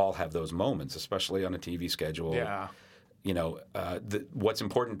 We all have those moments, especially on a TV schedule. Yeah. What's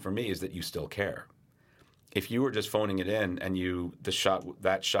important for me is that you still care. If you were just phoning it in and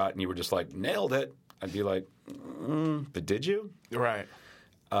that shot, and you were just like, nailed it, I'd be like, but did you? Right.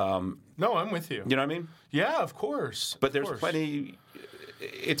 No, I'm with you. You know what I mean? Yeah, of course. But there's plenty.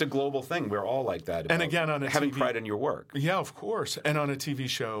 It's a global thing. We're all like that. And again, on having pride in your work. Yeah, of course. And on a TV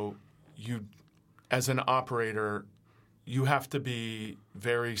show, you, as an operator, you have to be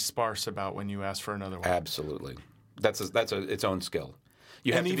very sparse about when you ask for another one. Absolutely. That's its own skill.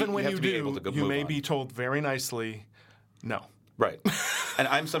 When you do, you may be told very nicely, no. Right. And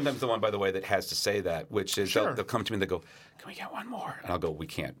I'm sometimes the one, by the way, that has to say that, which is they'll come to me and they go, can we get one more? And I'll go, we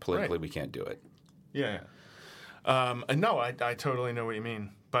can't. Politically, we can't do it. Yeah. And no, I totally know what you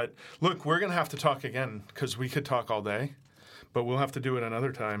mean. But look, we're going to have to talk again because we could talk all day, but we'll have to do it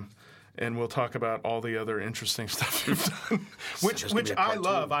another time. And we'll talk about all the other interesting stuff you've done, which I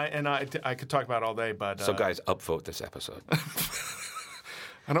love. I could talk about all day. But so, guys, upvote this episode.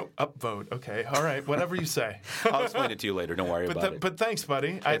 I don't upvote. Okay, all right, whatever you say. I'll explain it to you later. Don't worry about it. But thanks,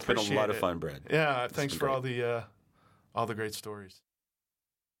 buddy. I appreciate it. It's been a lot of fun, Brad. Yeah, thanks for all the great stories.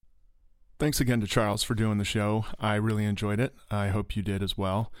 Thanks again to Charles for doing the show. I really enjoyed it. I hope you did as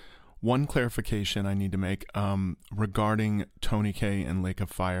well. One clarification I need to make regarding Tony Kaye and Lake of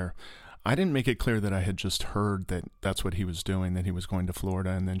Fire. I didn't make it clear that I had just heard that that's what he was doing, that he was going to Florida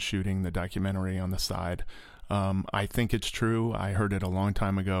and then shooting the documentary on the side. I think it's true. I heard it a long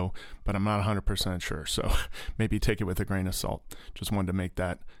time ago, but I'm not 100% sure. So maybe take it with a grain of salt. Just wanted to make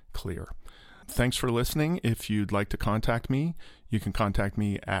that clear. Thanks for listening. If you'd like to contact me, you can contact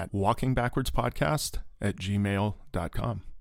me at walkingbackwardspodcast@gmail.com.